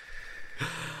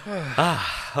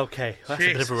 Okay, that's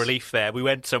a bit of a relief there. We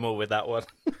went somewhere with that one.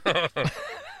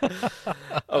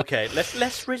 Okay,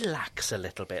 let's relax a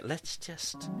little bit. Let's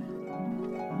just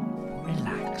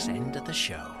relax. End of the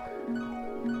show.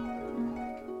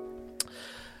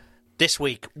 This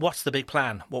week, what's the big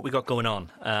plan? What we got going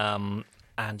on?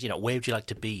 And where would you like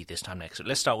to be this time next week?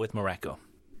 Let's start with Mareko.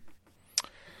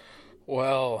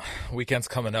 Well, weekend's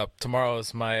coming up. Tomorrow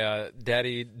is my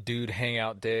daddy dude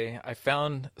hangout day. I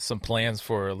found some plans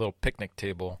for a little picnic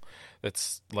table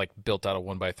that's like built out of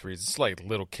 1x3s. It's like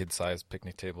little kid-sized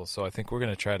picnic table. So I think we're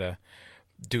going to try to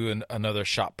do another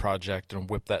shop project and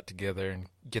whip that together and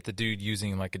get the dude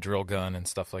using like a drill gun and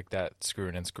stuff like that,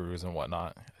 screwing in screws and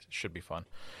whatnot. It should be fun.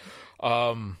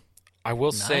 I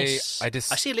will say I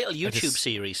see a little YouTube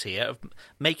series here of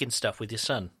making stuff with your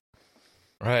son.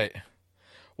 Right.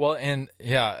 Well, and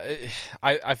yeah,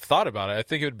 I've thought about it. I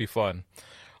think it would be fun.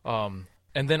 And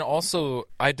then also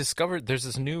I discovered there's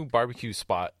this new barbecue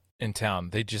spot in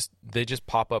town. They just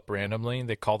pop up randomly.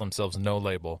 They call themselves No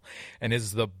Label, and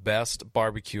it's the best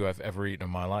barbecue I've ever eaten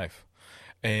in my life.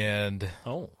 And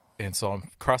so I'm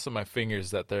crossing my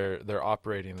fingers that they're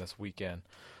operating this weekend,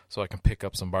 so I can pick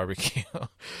up some barbecue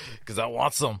because I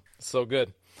want some. It's so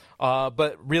good.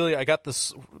 But really, I got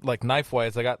this, like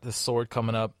knife-wise, I got this sword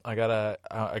coming up. I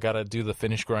gotta do the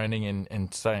finish grinding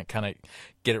and kind of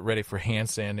get it ready for hand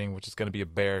sanding, which is going to be a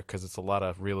bear because it's a lot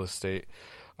of real estate.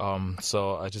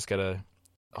 So I just gotta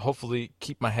hopefully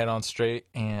keep my head on straight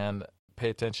and pay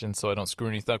attention so I don't screw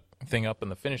anything up in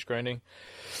the finish grinding,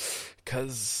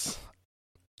 because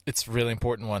it's a really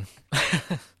important one.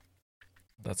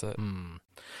 That's it.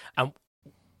 And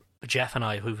Jeff and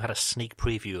I, who've had a sneak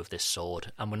preview of this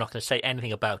sword, and we're not going to say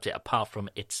anything about it apart from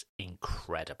it's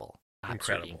incredible.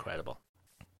 Absolutely incredible.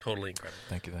 Totally incredible.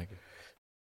 Thank you.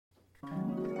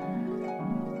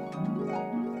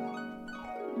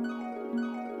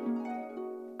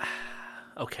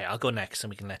 Okay, I'll go next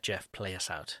and we can let Jeff play us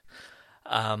out.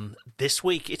 This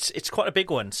week, it's quite a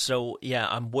big one. So, yeah,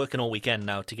 I'm working all weekend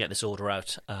now to get this order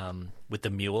out with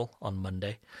the mule on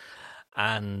Monday.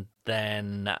 And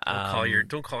then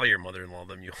don't call your mother-in-law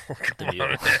the mule. Come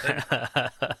on.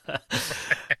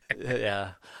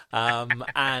 Yeah.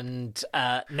 And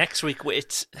next week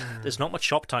there's not much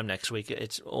shop time next week.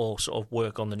 It's all sort of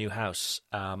work on the new house.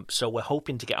 So we're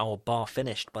hoping to get our bar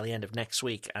finished by the end of next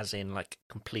week, as in like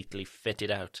completely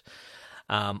fitted out.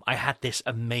 I had this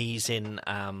amazing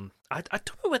I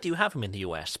don't know whether you have them in the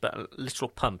US, but literal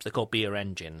pumps. They're called beer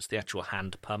engines, the actual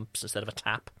hand pumps instead of a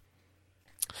tap.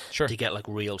 Sure. To get like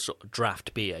real sort of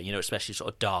draft beer, especially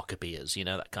sort of darker beers,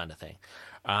 that kind of thing.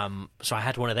 So I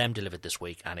had one of them delivered this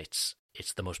week, and it's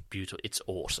the most beautiful. It's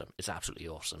awesome. It's absolutely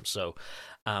awesome. So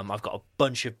I've got a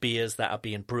bunch of beers that are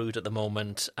being brewed at the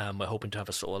moment. We're hoping to have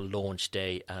a sort of launch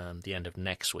day the end of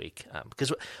next week,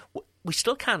 because we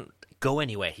still can't go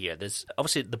anywhere here. There's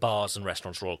obviously the bars and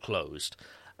restaurants are all closed,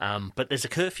 but there's a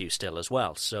curfew still as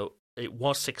well. So it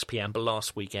was 6 p.m., but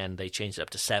last weekend they changed it up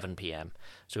to 7 p.m.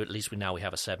 So at least we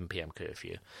have a 7 p.m.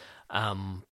 curfew.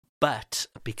 But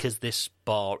because this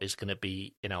bar is going to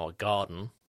be in our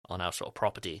garden on our sort of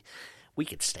property, we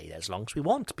could stay there as long as we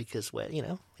want because we're,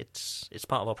 it's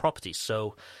part of our property.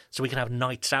 So we can have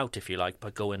nights out, if you like,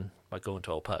 by going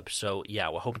to our pub. So yeah,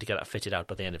 we're hoping to get that fitted out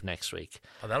by the end of next week.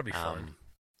 Oh, that'll be fun.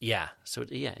 Yeah, so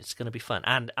yeah, it's going to be fun,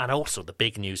 and also the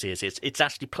big news is it's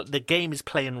actually the game is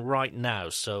playing right now.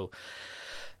 So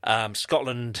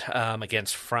Scotland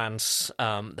against France,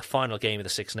 the final game of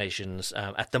the Six Nations.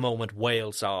 At the moment,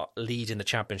 Wales are leading the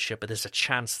championship, but there's a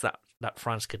chance that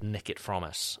France could nick it from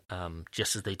us,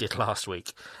 just as they did last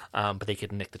week. But they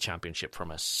could nick the championship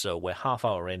from us. So we're half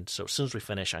hour in. So as soon as we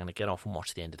finish, I'm going to get off and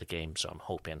watch the end of the game. So I'm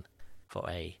hoping for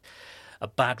a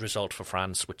bad result for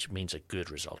France, which means a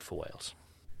good result for Wales.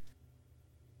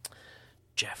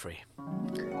 Jeffrey.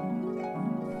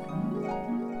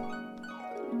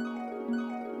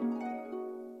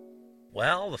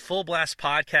 Well, the Full Blast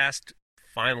podcast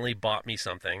finally bought me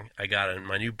something. I got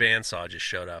my new bandsaw just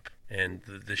showed up, and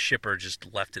the shipper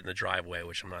just left it in the driveway,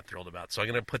 which I'm not thrilled about. So I'm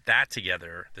going to put that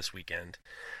together this weekend.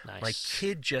 Nice. My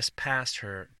kid just passed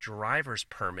her driver's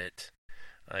permit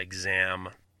exam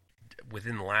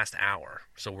within the last hour.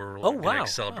 So we're going to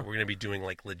celebrate. We're going to be doing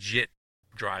like legit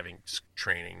driving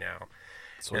training now.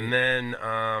 Sweet. And then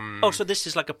so this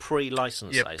is like a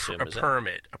pre-license, I assume, a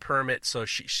permit, so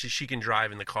she can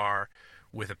drive in the car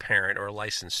with a parent or a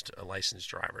licensed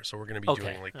driver. So we're going to be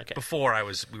doing before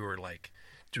we were like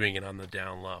doing it on the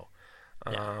down low.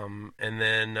 Yeah. And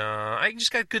then I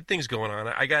just got good things going on.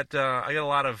 I got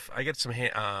some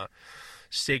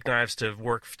steak knives to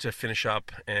work to finish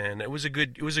up, and it was a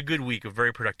good week, a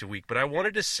very productive week. But I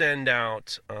wanted to send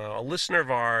out a listener of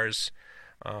ours,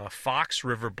 Fox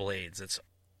River Blades. That's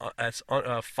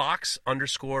Fox_River_Blades.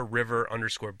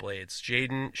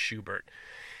 Jaden Schubert.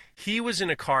 He was in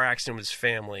a car accident with his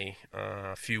family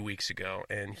a few weeks ago,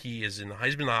 and he's been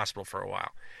in the hospital for a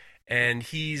while, and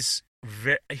he's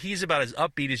about as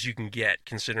upbeat as you can get,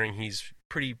 considering he's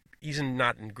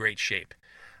not in great shape.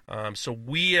 So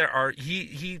we are.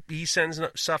 He sends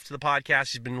stuff to the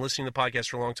podcast. He's been listening to the podcast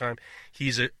for a long time.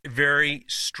 He's a very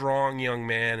strong young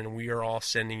man, and we are all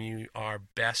sending you our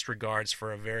best regards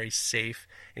for a very safe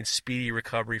and speedy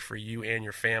recovery for you and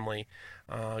your family.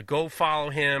 Go follow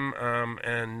him,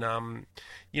 and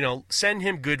send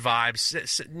him good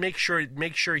vibes. Make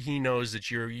sure he knows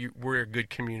that we're a good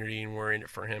community and we're in it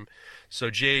for him. So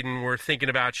Jaden, we're thinking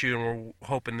about you, and we're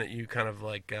hoping that you kind of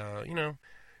like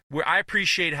I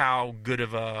appreciate how good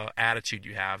of a attitude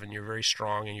you have, and you're very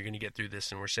strong, and you're going to get through this,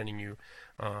 and we're sending you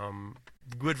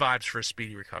good vibes for a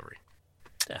speedy recovery.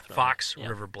 Definitely. Fox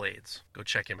River Blades. Go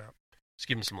check him out. Just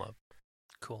give him some love.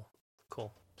 Cool.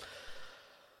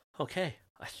 Okay,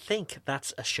 I think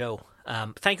that's a show.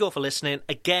 Thank you all for listening.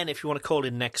 Again, if you want to call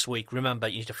in next week, remember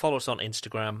you need to follow us on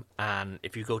Instagram, and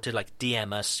if you go to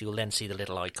DM us, you'll then see the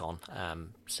little icon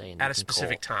saying at a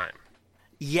specific time.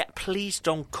 Yeah, please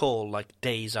don't call like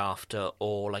days after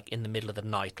or like in the middle of the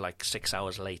night, like 6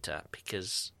 hours later,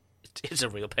 because it's a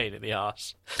real pain in the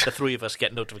arse. The three of us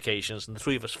get notifications, and the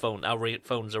three of us our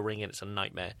phones are ringing. It's a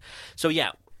nightmare. So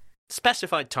yeah,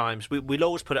 specified times. We'll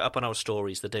always put it up on our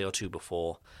stories the day or two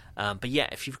before. But yeah,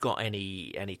 if you've got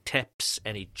any tips,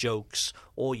 any jokes,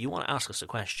 or you want to ask us a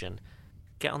question,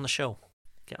 get on the show.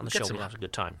 We'll have a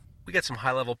good time. We got some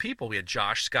high-level people. We had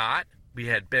Josh Scott. We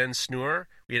had Ben Snur.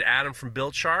 We had Adam from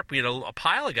Build Sharp. We had a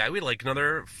pile of guys. We had like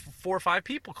another 4 or 5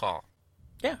 people call.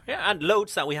 Yeah, and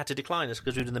loads that we had to decline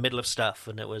because we were in the middle of stuff,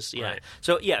 and it was Right.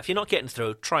 So yeah, if you're not getting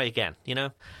through, try again.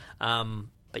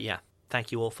 But yeah,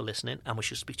 thank you all for listening, and we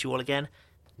shall speak to you all again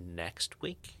next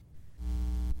week.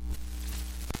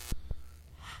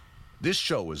 This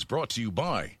show is brought to you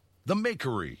by The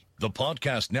Makery, the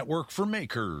podcast network for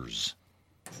makers.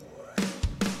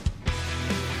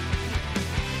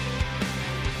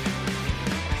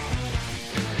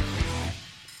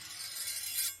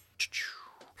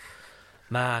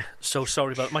 Man, so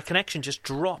sorry about it. My connection just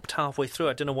dropped halfway through.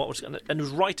 I don't know what was going to... And it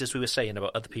was right as we were saying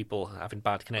about other people having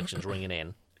bad connections ringing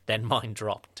in. Then mine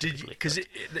dropped. Because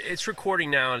it's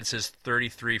recording now, and it says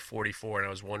 33:44, and I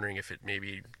was wondering if it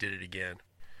maybe did it again.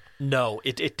 No,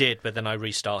 it did, but then I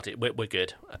restarted. We're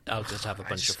good. I'll just have a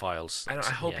bunch of files. I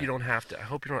hope you don't have to. I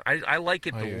hope you don't... I like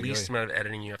it the least amount of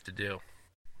editing you have to do.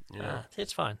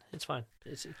 It's fine. It's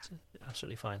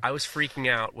absolutely fine. I was freaking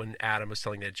out when Adam was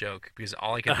telling that joke because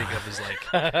all I could think of is like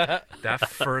that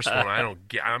first one. I don't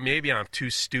get. Maybe I'm too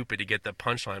stupid to get the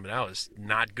punchline, but that was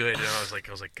not good. And I was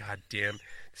like, God damn,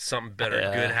 something better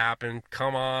good happened.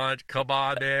 Come on,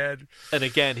 man. And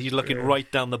again, he's looking right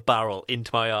down the barrel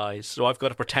into my eyes, so I've got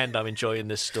to pretend I'm enjoying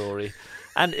this story.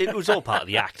 And it was all part of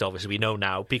the act, obviously, we know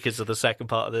now, because of the second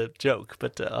part of the joke.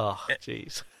 But,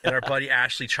 jeez. And our buddy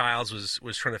Ashley Childs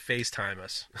was trying to FaceTime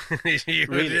us.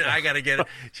 Really? I got to get it.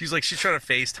 She's trying to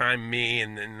FaceTime me.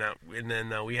 And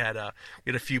then we had a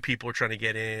few people were trying to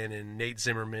get in. And Nate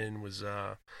Zimmerman was,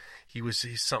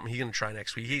 he's something he's going to try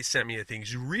next week. He sent me a thing.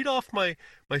 He's read off my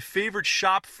favorite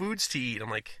shop foods to eat. I'm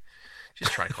like,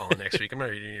 just try calling next week. I'm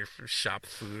not eating your shop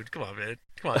food. Come on, man.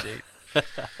 Come on, Nate.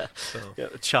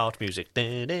 Child music.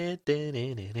 The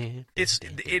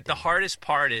hardest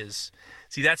part is,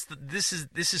 see, this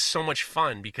is so much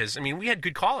fun because we had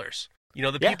good callers.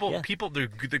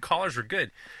 The callers were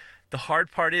good. The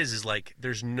hard part is like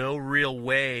there's no real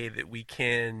way that we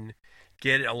can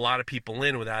get a lot of people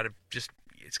in without it.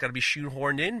 It's got to be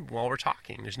shoehorned in while we're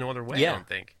talking. There's no other way. I don't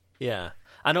think. Yeah.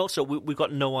 And also, we've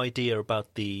got no idea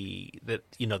about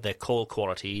their call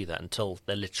quality either until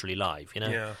they're literally live.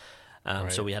 Yeah.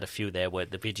 So we had a few there where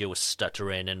the video was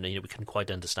stuttering and we couldn't quite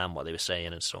understand what they were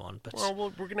saying and so on. But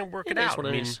well, we're going to work it out. What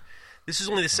I mean, this is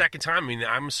only the second time. I mean,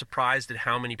 I'm surprised at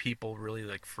how many people really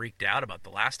freaked out about the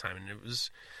last time, and it was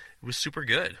super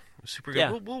good. It was super good.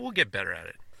 Yeah. We'll get better at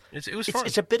it. It was fun.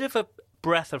 It's a bit of a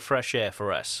breath of fresh air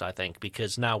for us, I think,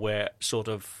 because now we're sort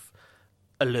of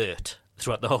alert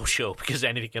throughout the whole show because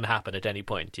anything can happen at any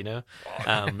point, I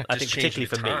think particularly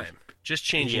for me. Just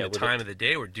changing the time of the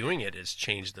day we're doing it has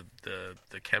changed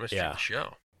the chemistry of the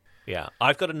show. Yeah,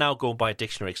 I've got to now go and buy a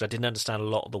dictionary because I didn't understand a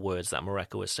lot of the words that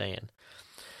Mareko was saying.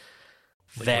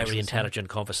 Very intelligent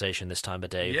conversation this time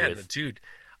of day. Yeah, dude,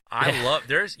 I love.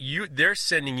 They're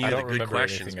sending you the good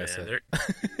questions, man.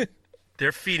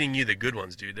 They're feeding you the good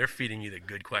ones, dude. They're feeding you the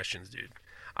good questions, dude.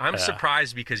 I'm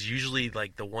surprised because usually,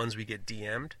 the ones we get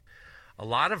DM'd, a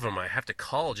lot of them I have to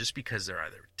call just because they're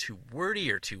either too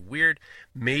wordy or too weird.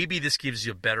 Maybe this gives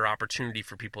you a better opportunity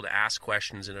for people to ask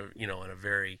questions in a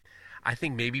very. I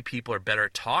think maybe people are better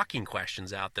at talking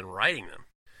questions out than writing them.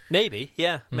 Maybe,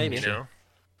 yeah, maybe.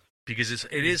 Because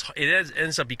it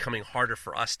ends up becoming harder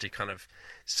for us to kind of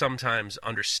sometimes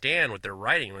understand what they're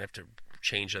writing. We have to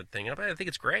change that thing up. I think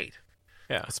it's great.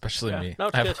 Yeah, especially me. No,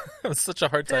 I have such a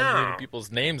hard time reading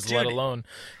people's names, Dude. let alone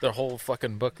their whole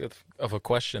fucking book of a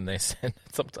question they send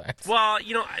sometimes. Well,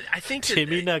 I think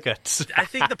Timmy Nuggets. I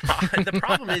think the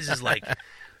problem is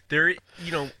they're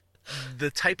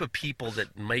the type of people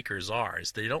that makers are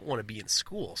is they don't want to be in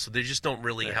school, so they just don't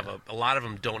really have a lot of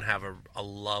them don't have a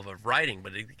love of writing,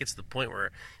 but it gets to the point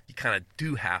where you kind of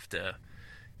do have to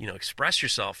express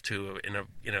yourself in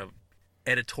a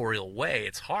editorial way.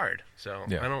 It's hard, so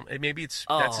I don't. Maybe that's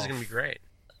just gonna be great.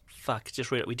 Fuck!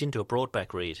 Just read it. We didn't do a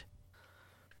Broadbeck read.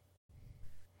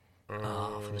 For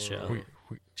the show.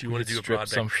 Do you want to do a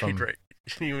Broadbeck read right?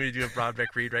 You want to do a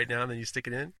Broadbeck read right now, and then you stick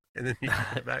it in, and then you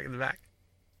put it back in the back.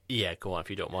 Yeah, go on if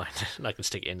you don't mind. I can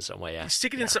stick it in somewhere. Yeah,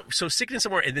 stick it in. So stick it in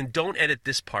somewhere, and then don't edit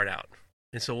this part out.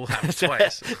 And so we'll have it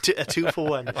twice. A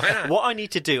 2-for-1. What I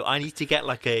need to do, I need to get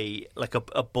like a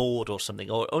board or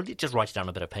something, or just write it down on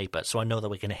a bit of paper, so I know that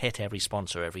we're going to hit every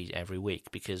sponsor every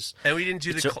week. Because and we didn't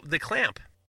do the clamp.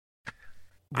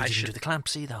 We didn't do the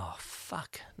clamps either. Oh,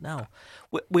 fuck no.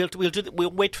 We'll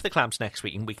wait for the clamps next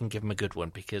week, and we can give them a good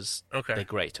one because they're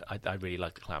great. I really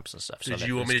like the clamps and stuff. So do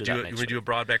you want me to do it? You want to do a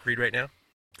Broadbeck read right now?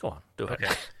 Go on, do it.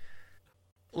 Okay.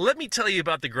 Let me tell you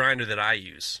about the grinder that I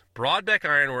use. Broadbeck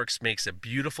Ironworks makes a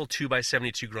beautiful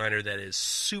 2x72 grinder that is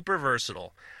super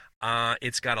versatile.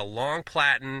 It's got a long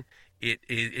platen.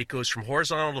 It goes from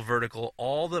horizontal to vertical.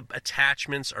 All the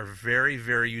attachments are very,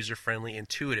 very user-friendly,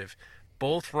 intuitive.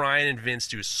 Both Ryan and Vince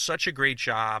do such a great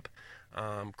job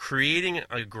creating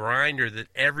a grinder that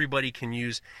everybody can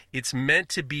use. It's meant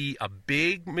to be a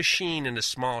big machine in a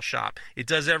small shop. It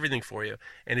does everything for you.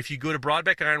 And if you go to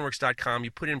BroadbeckIronworks.com,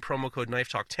 you put in promo code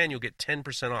KnifeTalk10, you'll get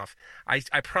 10% off. I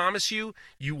promise you,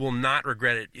 you will not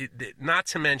regret it. Not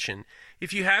to mention,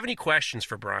 if you have any questions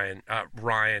for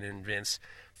Ryan and Vince,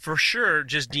 for sure,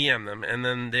 just DM them, and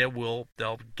then they'll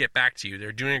get back to you.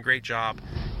 They're doing a great job.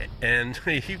 And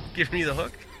you give me the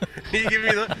hook? You give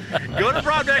me the hook? Go to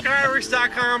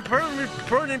BroadbeckIronworks.com,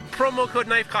 put in promo code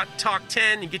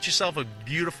KnifeTalk10, and get yourself a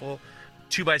beautiful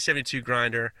 2x72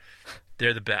 grinder.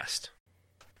 They're the best.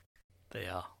 They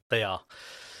are.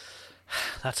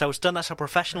 That's how it's done. That's how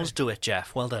professionals do it,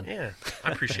 Jeff. Well done. Yeah,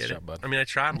 I appreciate it. I mean, I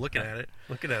try. I'm looking at it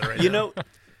right now. You know,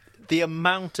 the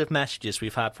amount of messages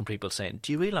we've had from people saying,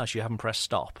 do you realise you haven't pressed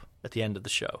stop at the end of the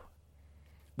show?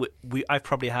 I've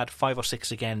probably had 5 or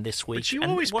 6 again this week. But you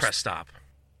always press stop.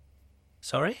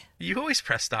 Sorry? You always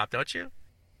press stop, don't you?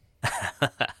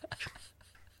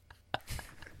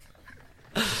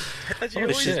 You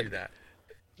always do that.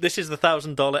 This is the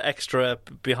 $1,000 extra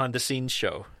behind the scenes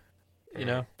show. You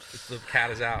know? The cat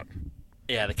is out.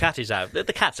 Yeah, the cat is out. The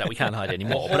cat's out. We can't hide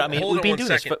anymore. But I mean, we've been doing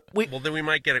this. Well, then we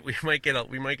might get it. We might get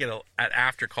an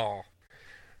after call.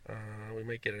 We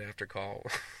might get an after call.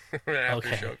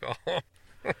 After show call.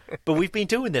 But we've been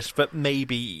doing this for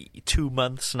maybe 2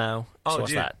 months now. Oh, so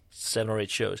what's that? 7 or 8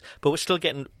 shows. But we're still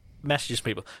getting messages from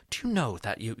people. Do you know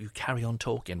that you carry on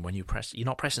talking when you're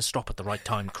not pressing stop at the right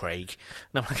time, Craig?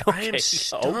 And I'm like, okay, I am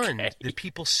stunned that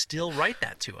people still write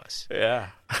that to us. Yeah.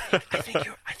 I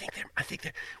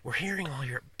think we're hearing all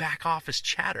your back office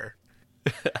chatter.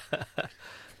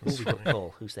 Who's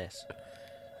this?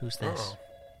 Who's this? Oh.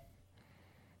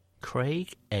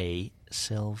 Craig A.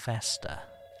 Sylvester.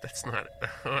 That's not.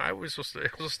 I was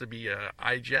supposed to be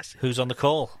I Jesse. Who's on the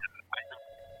call?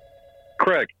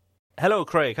 Craig. Hello,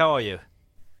 Craig. How are you?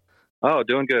 Oh,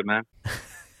 doing good, man.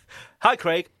 Hi,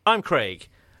 Craig. I'm Craig.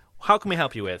 How can we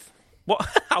help you with? What?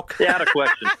 Yeah, I had a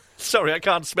question. Sorry, I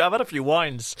can't speak. I've had a few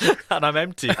wines and I'm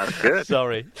empty. That's good.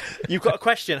 Sorry. You've got a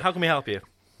question. How can we help you?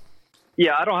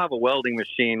 Yeah, I don't have a welding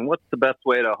machine. What's the best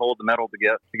way to hold the metal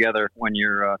together when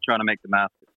you're trying to make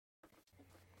Damascus?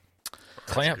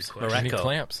 Clamps. You need Morocco.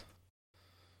 clamps.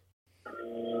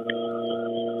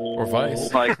 Or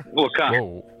vice. Like, what kind?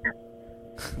 Whoa.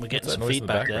 We're getting What's that some noise in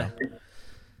the feedback there.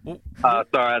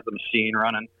 background? Sorry, I have the machine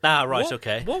running. Ah, right, What-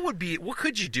 okay. What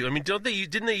could you do? I mean,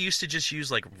 didn't they used to just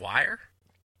use like wire?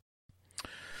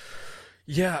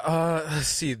 Yeah, let's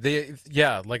see.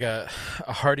 Like a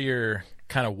hardier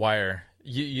kind of wire.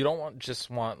 You don't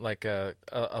just want like a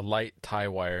light tie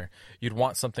wire. You'd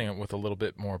want something with a little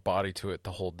bit more body to it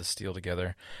to hold the steel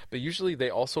together. But usually they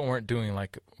also weren't doing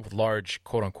like large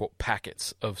quote unquote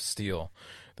packets of steel.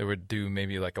 They would do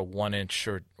maybe like a 1 inch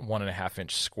or 1.5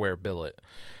 inch square billet,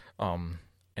 and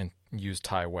use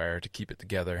tie wire to keep it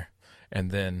together. And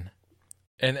then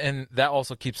And that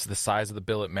also keeps the size of the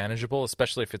billet manageable,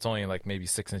 especially if it's only like maybe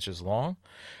 6 inches long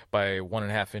by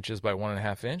 1.5 inches by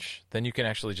 1.5 inch. Then you can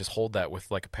actually just hold that with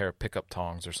like a pair of pickup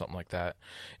tongs or something like that,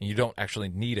 and you don't actually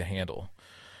need a handle.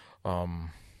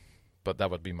 But that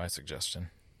would be my suggestion.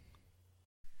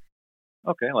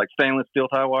 Okay, like stainless steel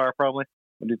tie wire probably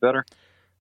would be better.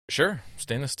 Sure,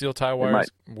 stainless steel tie wires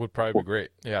would probably be great.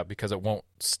 Yeah, because it won't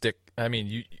stick. I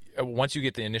mean, once you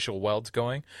get the initial welds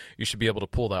going, you should be able to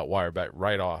pull that wire back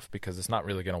right off because it's not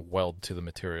really going to weld to the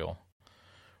material.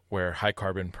 Where high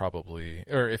carbon probably,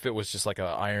 or if it was just like a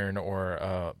iron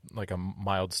or like a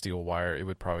mild steel wire, it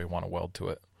would probably want to weld to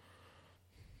it.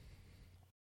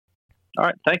 All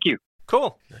right, thank you.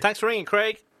 Cool. Thanks for ringing,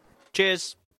 Craig.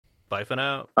 Cheers. Bye for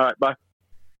now. All right, bye.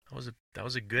 That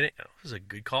was a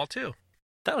good call too.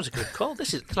 That was a good call.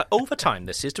 This is like overtime.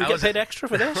 This is. Do we get paid extra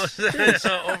for this?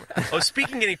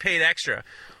 Speaking of getting paid extra,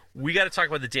 we got to talk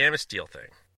about the Damas deal thing.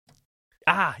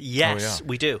 Ah, yes,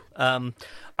 we do.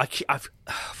 I've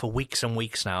for weeks and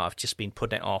weeks now, I've just been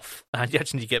putting it off. I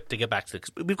just need to get back to it.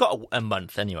 We've got a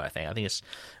month anyway. I think it's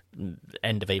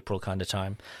end of April kind of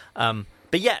time.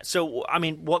 But yeah, so I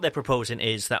mean, what they're proposing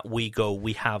is that we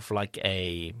have like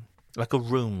a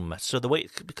room. So the way,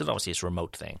 because obviously it's a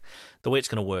remote thing, the way it's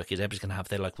going to work is everybody's going to have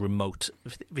their like remote.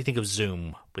 If you think of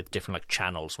Zoom with different like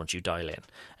channels, once you dial in,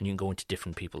 and you can go into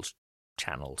different people's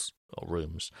channels or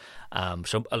rooms.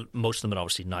 So most of them are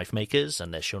obviously knife makers,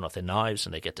 and they're showing off their knives,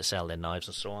 and they get to sell their knives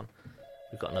and so on.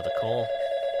 We've got another call.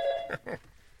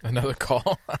 Another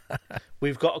call.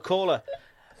 We've got a caller.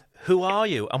 Who are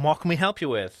you, and what can we help you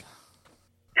with?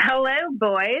 Hello,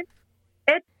 boys.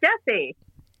 It's Jesse.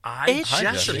 It's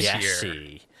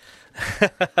Jesse.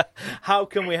 How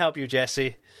can we help you,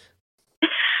 Jesse?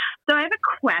 So I have a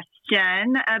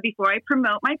question before I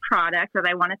promote my product that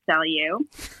I want to sell you.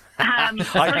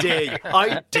 I dare you.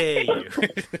 I dare you. Dude,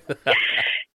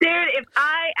 if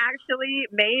I actually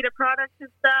made a product to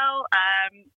sell,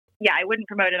 yeah, I wouldn't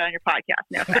promote it on your podcast.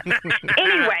 No.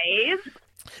 Anyways.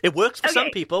 It works for some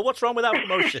people. What's wrong with our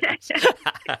promotions?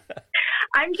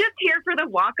 I'm just here for the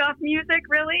walk-off music,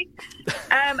 really.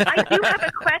 I do have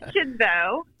a question,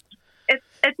 though.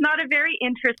 It's not a very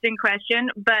interesting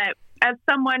question, but as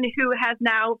someone who has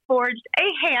now forged a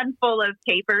handful of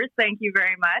papers, thank you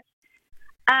very much,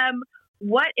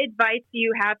 what advice do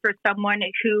you have for someone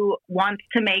who wants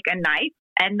to make a knife,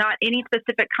 and not any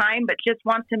specific kind, but just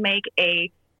wants to make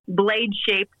a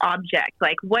blade-shaped object?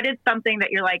 Like, what is something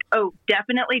that you're like, oh,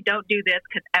 definitely don't do this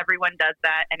because everyone does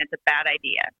that and it's a bad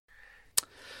idea?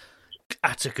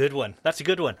 That's a good one.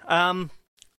 I'm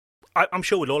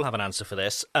sure we'll all have an answer for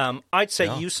this. I'd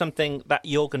say use something that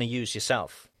you're going to use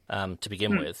yourself to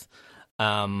begin with.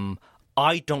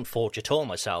 I don't forge at all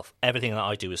myself. Everything that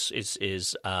I do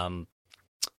is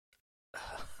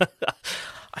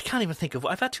I can't even think of.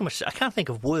 I've had too much. I can't think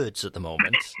of words at the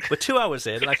moment. We're 2 hours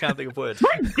in, and I can't think of words.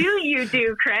 What do you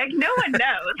do, Craig? No one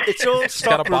knows. It's all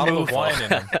stock removal. Of wine in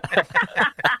him.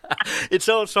 It's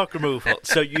all stock removal.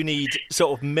 So you need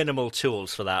sort of minimal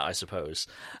tools for that, I suppose.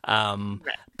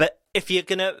 But if you're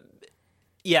gonna,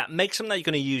 make something that you're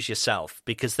gonna use yourself,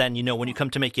 because then you know when you come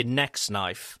to make your next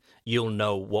knife, you'll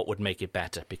know what would make it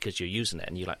better because you're using it,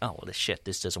 and you're like, oh, well,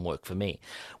 this doesn't work for me.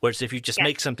 Whereas if you just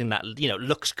make something that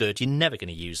looks good, you're never going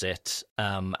to use it.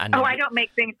 I don't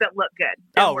make things that look good.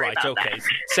 Don't worry about okay,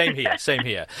 that. same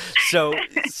here.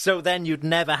 So then you'd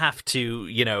never have to,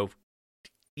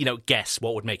 guess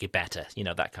what would make it better,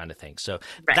 that kind of thing. So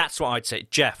that's what I'd say.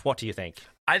 Jeff, what do you think?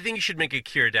 I think you should make a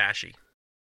Kiridashi.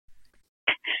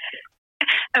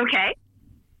 Okay.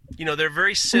 They're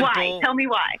very simple. Why? Tell me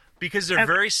why. Because they're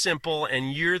very simple,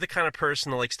 and you're the kind of person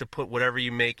that likes to put whatever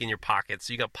you make in your pockets.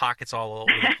 So you got pockets all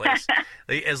over the place.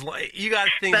 You got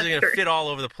things that are going to fit all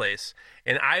over the place.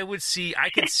 And I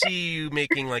could see you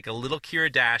making like a little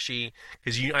Kiradashi,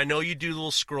 because I know you do little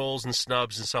scrolls and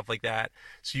snubs and stuff like that.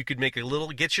 So you could make a little.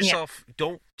 Get yourself. Yeah.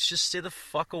 Don't just stay the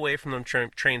fuck away from them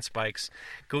train spikes.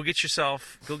 Go get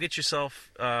yourself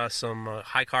some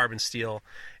high carbon steel,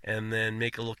 and then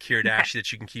make a little Kiradashi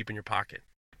that you can keep in your pocket.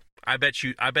 I bet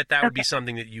that would be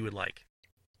something that you would like.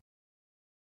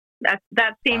 That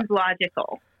seems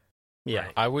logical. Yeah,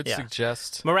 I would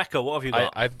suggest. Mareko, what have you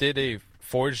got? I did a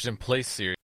Forged in Place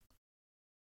series.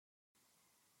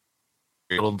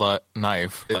 Little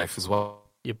knife as well.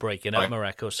 You're breaking up,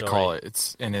 Mareko. Sorry. Call it.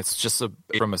 It's just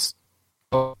from a.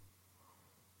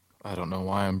 I don't know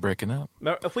why I'm breaking up.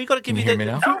 If we got to give Can you hear me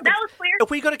now? Oh, that was clear. If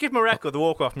we got to give Mareko the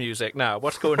walk-off music now,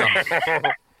 what's going on?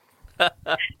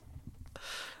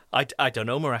 I don't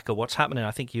know, Mareko. What's happening?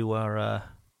 I think you are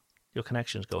your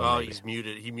connection's going. Oh, maybe. he's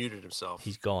muted. He muted himself.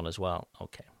 He's gone as well.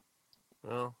 Okay.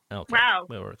 Well, okay. Wow.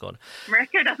 We were gone.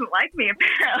 Mareko doesn't like me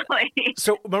apparently.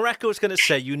 So Mareko is going to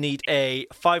say you need a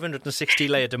 560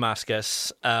 layer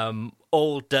Damascus,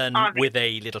 all done with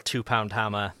a little 2-pound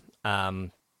hammer.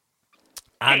 And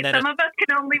then some of us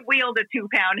can only wield a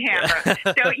 2-pound hammer.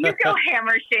 Don't you go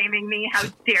hammer shaming me? How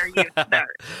dare you, sir?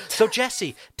 So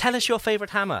Jesse, tell us your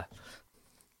favorite hammer.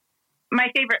 My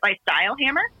favorite style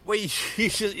hammer? Wait,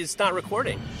 it's not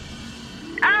recording.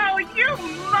 Oh, you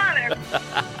mother!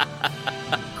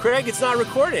 Craig, it's not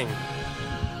recording.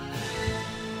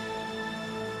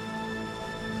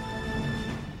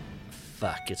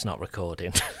 Fuck, it's not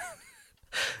recording.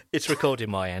 It's recording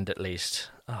my end at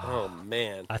least. Oh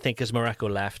man! I think as Mareko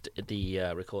left the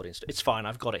recording, it's fine.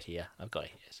 I've got it here.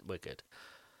 We're good.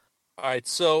 All right.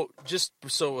 So this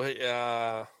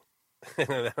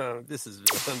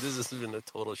has been a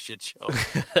total shit show.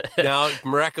 Now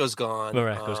Mareko's gone.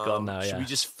 Mareko's gone now. Yeah.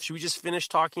 Should we just finish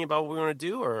talking about what we want to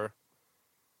do, or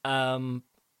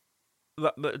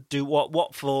do what?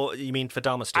 What for? You mean for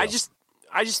Dharma Steel?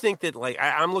 I just think that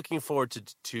I'm looking forward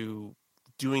to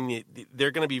doing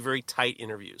they're going to be very tight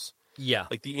interviews. Yeah.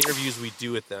 Like the interviews we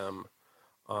do with them,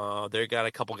 they got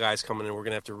a couple guys coming in. We're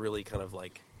going to have to really kind of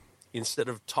instead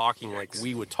of talking like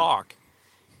we would talk,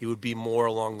 it would be more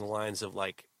along the lines of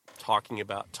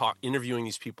interviewing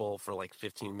these people for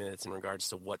 15 minutes in regards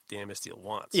to what Dharma Steel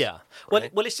wants. Yeah.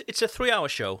 Right? Well, it's a 3-hour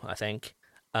show, I think.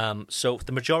 So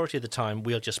the majority of the time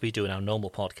we'll just be doing our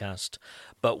normal podcast,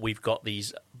 but we've got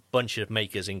these bunch of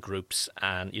makers in groups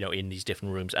and in these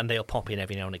different rooms, and they'll pop in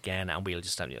every now and again, and we'll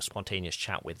just have a spontaneous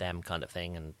chat with them kind of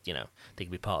thing, and they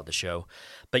can be part of the show.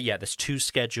 But yeah, there's 2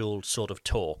 scheduled sort of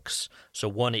talks. So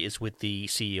one is with the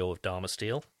CEO of Dharma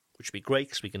Steel, which would be great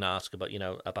because we can ask about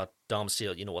about Dharma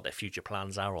Steel, what their future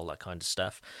plans are, all that kind of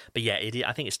stuff. But yeah,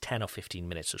 I think it's 10 or 15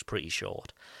 minutes, so it's pretty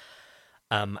short.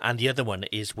 And the other one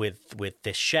is with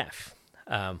this chef,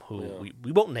 who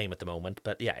we won't name at the moment,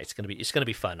 but yeah, it's gonna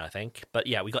be fun, I think. But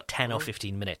yeah, we got 10 or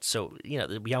 15 minutes, so we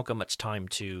haven't got much time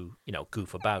to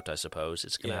goof about. I suppose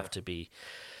it's gonna have to be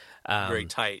very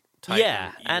tight.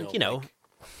 Yeah, and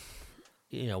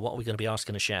what are we going to be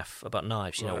asking a chef about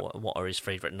knives? What are his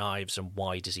favorite knives, and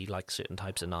why does he like certain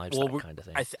types of knives? That kind of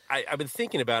thing. I've been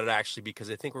thinking about it actually, because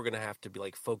I think we're going to have to be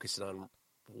focusing on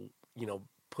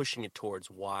pushing it towards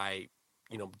why.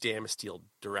 Dharma Steel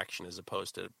direction as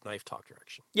opposed to Knife Talk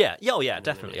direction. Yeah. Oh, yeah,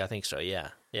 definitely. I think so.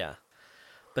 Yeah.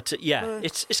 But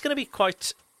it's going to be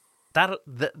quite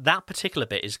that particular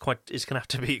bit is going to have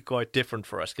to be quite different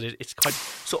for us because it's quite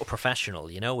sort of professional.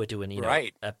 We're doing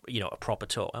right. a proper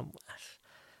talk.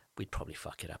 We'd probably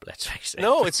fuck it up. Let's face it.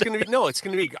 No, it's going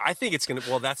to be. I think it's going to.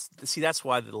 Well, that's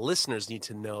why the listeners need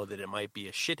to know that it might be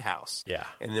a shit house. Yeah,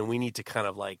 and then we need to kind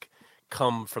of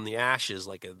come from the ashes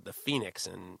like the phoenix,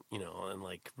 and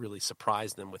and really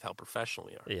surprise them with how professional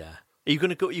we are. Yeah. Are you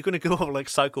gonna go over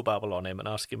psychobabble on him and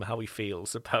ask him how he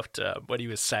feels about when he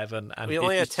was 7? And we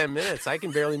only had 10 minutes. I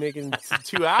can barely make it in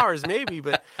 2 hours, maybe.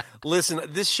 But listen,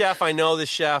 this chef, I know this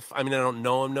chef. I mean, I don't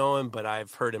know him, but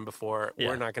I've heard him before. Yeah.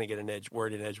 We're not going to get an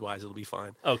word in edgewise. It'll be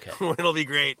fine. Okay, it'll be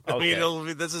great. Okay. I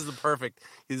mean, this is the perfect.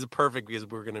 He's perfect because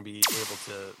we're going to be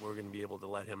able to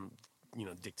let him.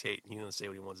 Dictate. He doesn't say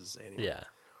what he wants to say anymore. Yeah.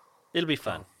 It'll be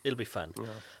fun. It'll be fun. Yeah.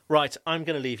 Right, I'm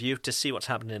going to leave you to see what's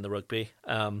happening in the rugby.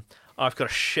 I've got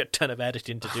a shit ton of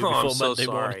editing to do before Monday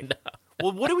morning now.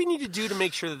 Well, what do we need to do to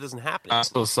make sure that doesn't happen? I'm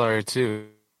so sorry, too.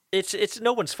 It's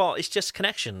no one's fault. It's just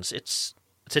connections.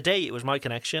 Today it was my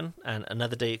connection, and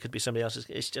another day it could be somebody else's.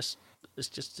 It's just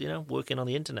working on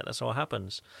the internet. That's all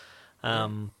happens.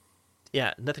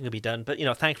 Yeah, nothing can be done. But,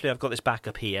 thankfully I've got this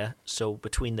backup here. So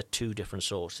between the 2 different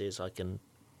sources, I can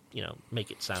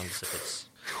make it sound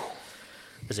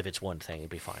as if it's one thing. It'd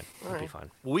be fine. It'd be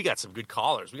fine. Well, we got some good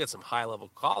callers. We got some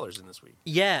high-level callers in this week.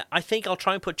 Yeah, I think I'll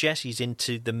try and put Jesse's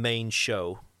into the main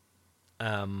show.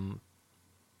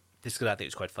 This because I think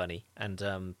it's quite funny,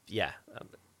 and yeah,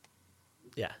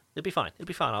 it'll be fine. It'll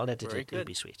be fine. I'll edit Very it. good. It'll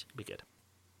be sweet. It'll be good.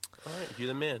 All right, you're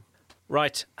the man.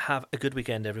 Right, have a good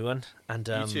weekend, everyone, and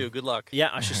You too. Good luck. Yeah,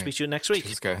 I shall speak to you next week.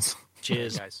 Cheers, guys.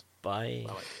 Cheers, guys. Bye.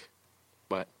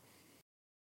 Bye.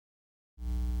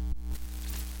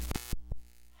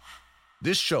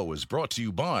 This show is brought to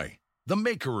you by The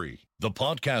Makery, the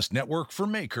podcast network for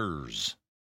makers.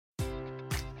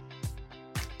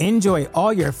 Enjoy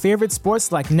all your favorite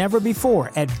sports like never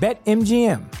before at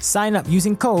BetMGM. Sign up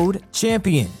using code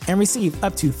CHAMPION and receive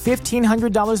up to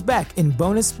 $1,500 back in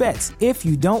bonus bets if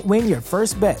you don't win your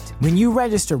first bet. When you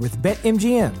register with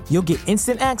BetMGM, you'll get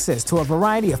instant access to a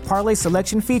variety of parlay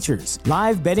selection features,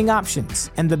 live betting options,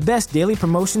 and the best daily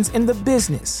promotions in the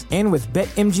business. And with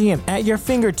BetMGM at your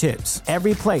fingertips,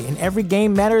 every play and every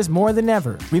game matters more than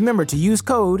ever. Remember to use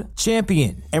code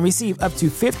CHAMPION and receive up to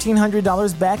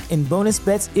 $1,500 back in bonus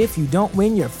bets if you don't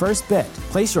win your first bet.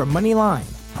 Place your money line,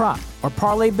 prop, or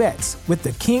parlay bets with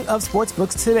the king of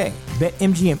sportsbooks today.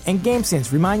 BetMGM and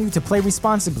GameSense remind you to play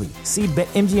responsibly. See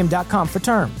BetMGM.com for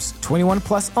terms. 21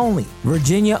 plus only.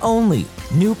 Virginia only.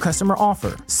 New customer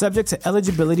offer. Subject to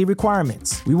eligibility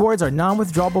requirements. Rewards are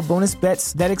non-withdrawable bonus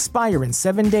bets that expire in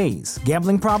 7 days.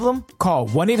 Gambling problem? Call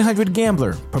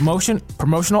 1-800-GAMBLER.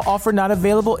 Promotional offer not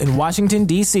available in Washington,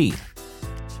 D.C.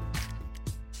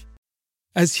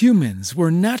 As humans, we're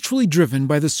naturally driven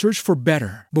by the search for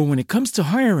better. But when it comes to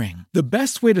hiring, the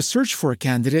best way to search for a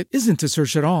candidate isn't to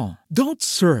search at all. Don't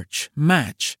search,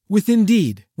 match with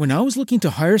Indeed. When I was looking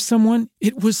to hire someone,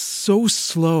 it was so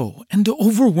slow and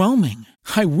overwhelming.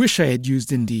 I wish I had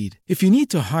used Indeed. If you need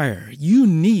to hire, you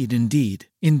need Indeed.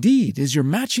 Indeed is your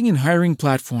matching and hiring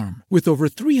platform with over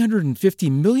 350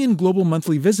 million global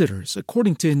monthly visitors,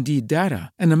 according to Indeed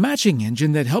data, and a matching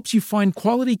engine that helps you find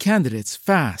quality candidates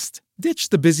fast. Ditch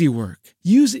the busy work.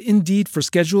 Use Indeed for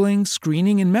scheduling,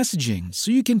 screening, and messaging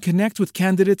so you can connect with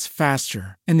candidates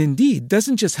faster. And Indeed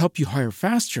doesn't just help you hire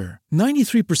faster.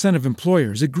 93% of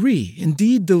employers agree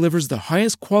Indeed delivers the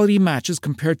highest quality matches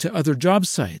compared to other job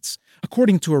sites,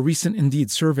 according to a recent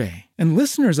Indeed survey. And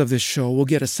listeners of this show will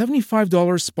get a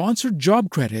 $75 sponsored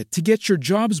job credit to get your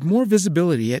jobs more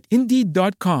visibility at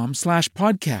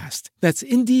Indeed.com/podcast. That's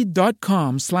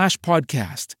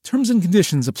Indeed.com/podcast. Terms and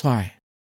conditions apply.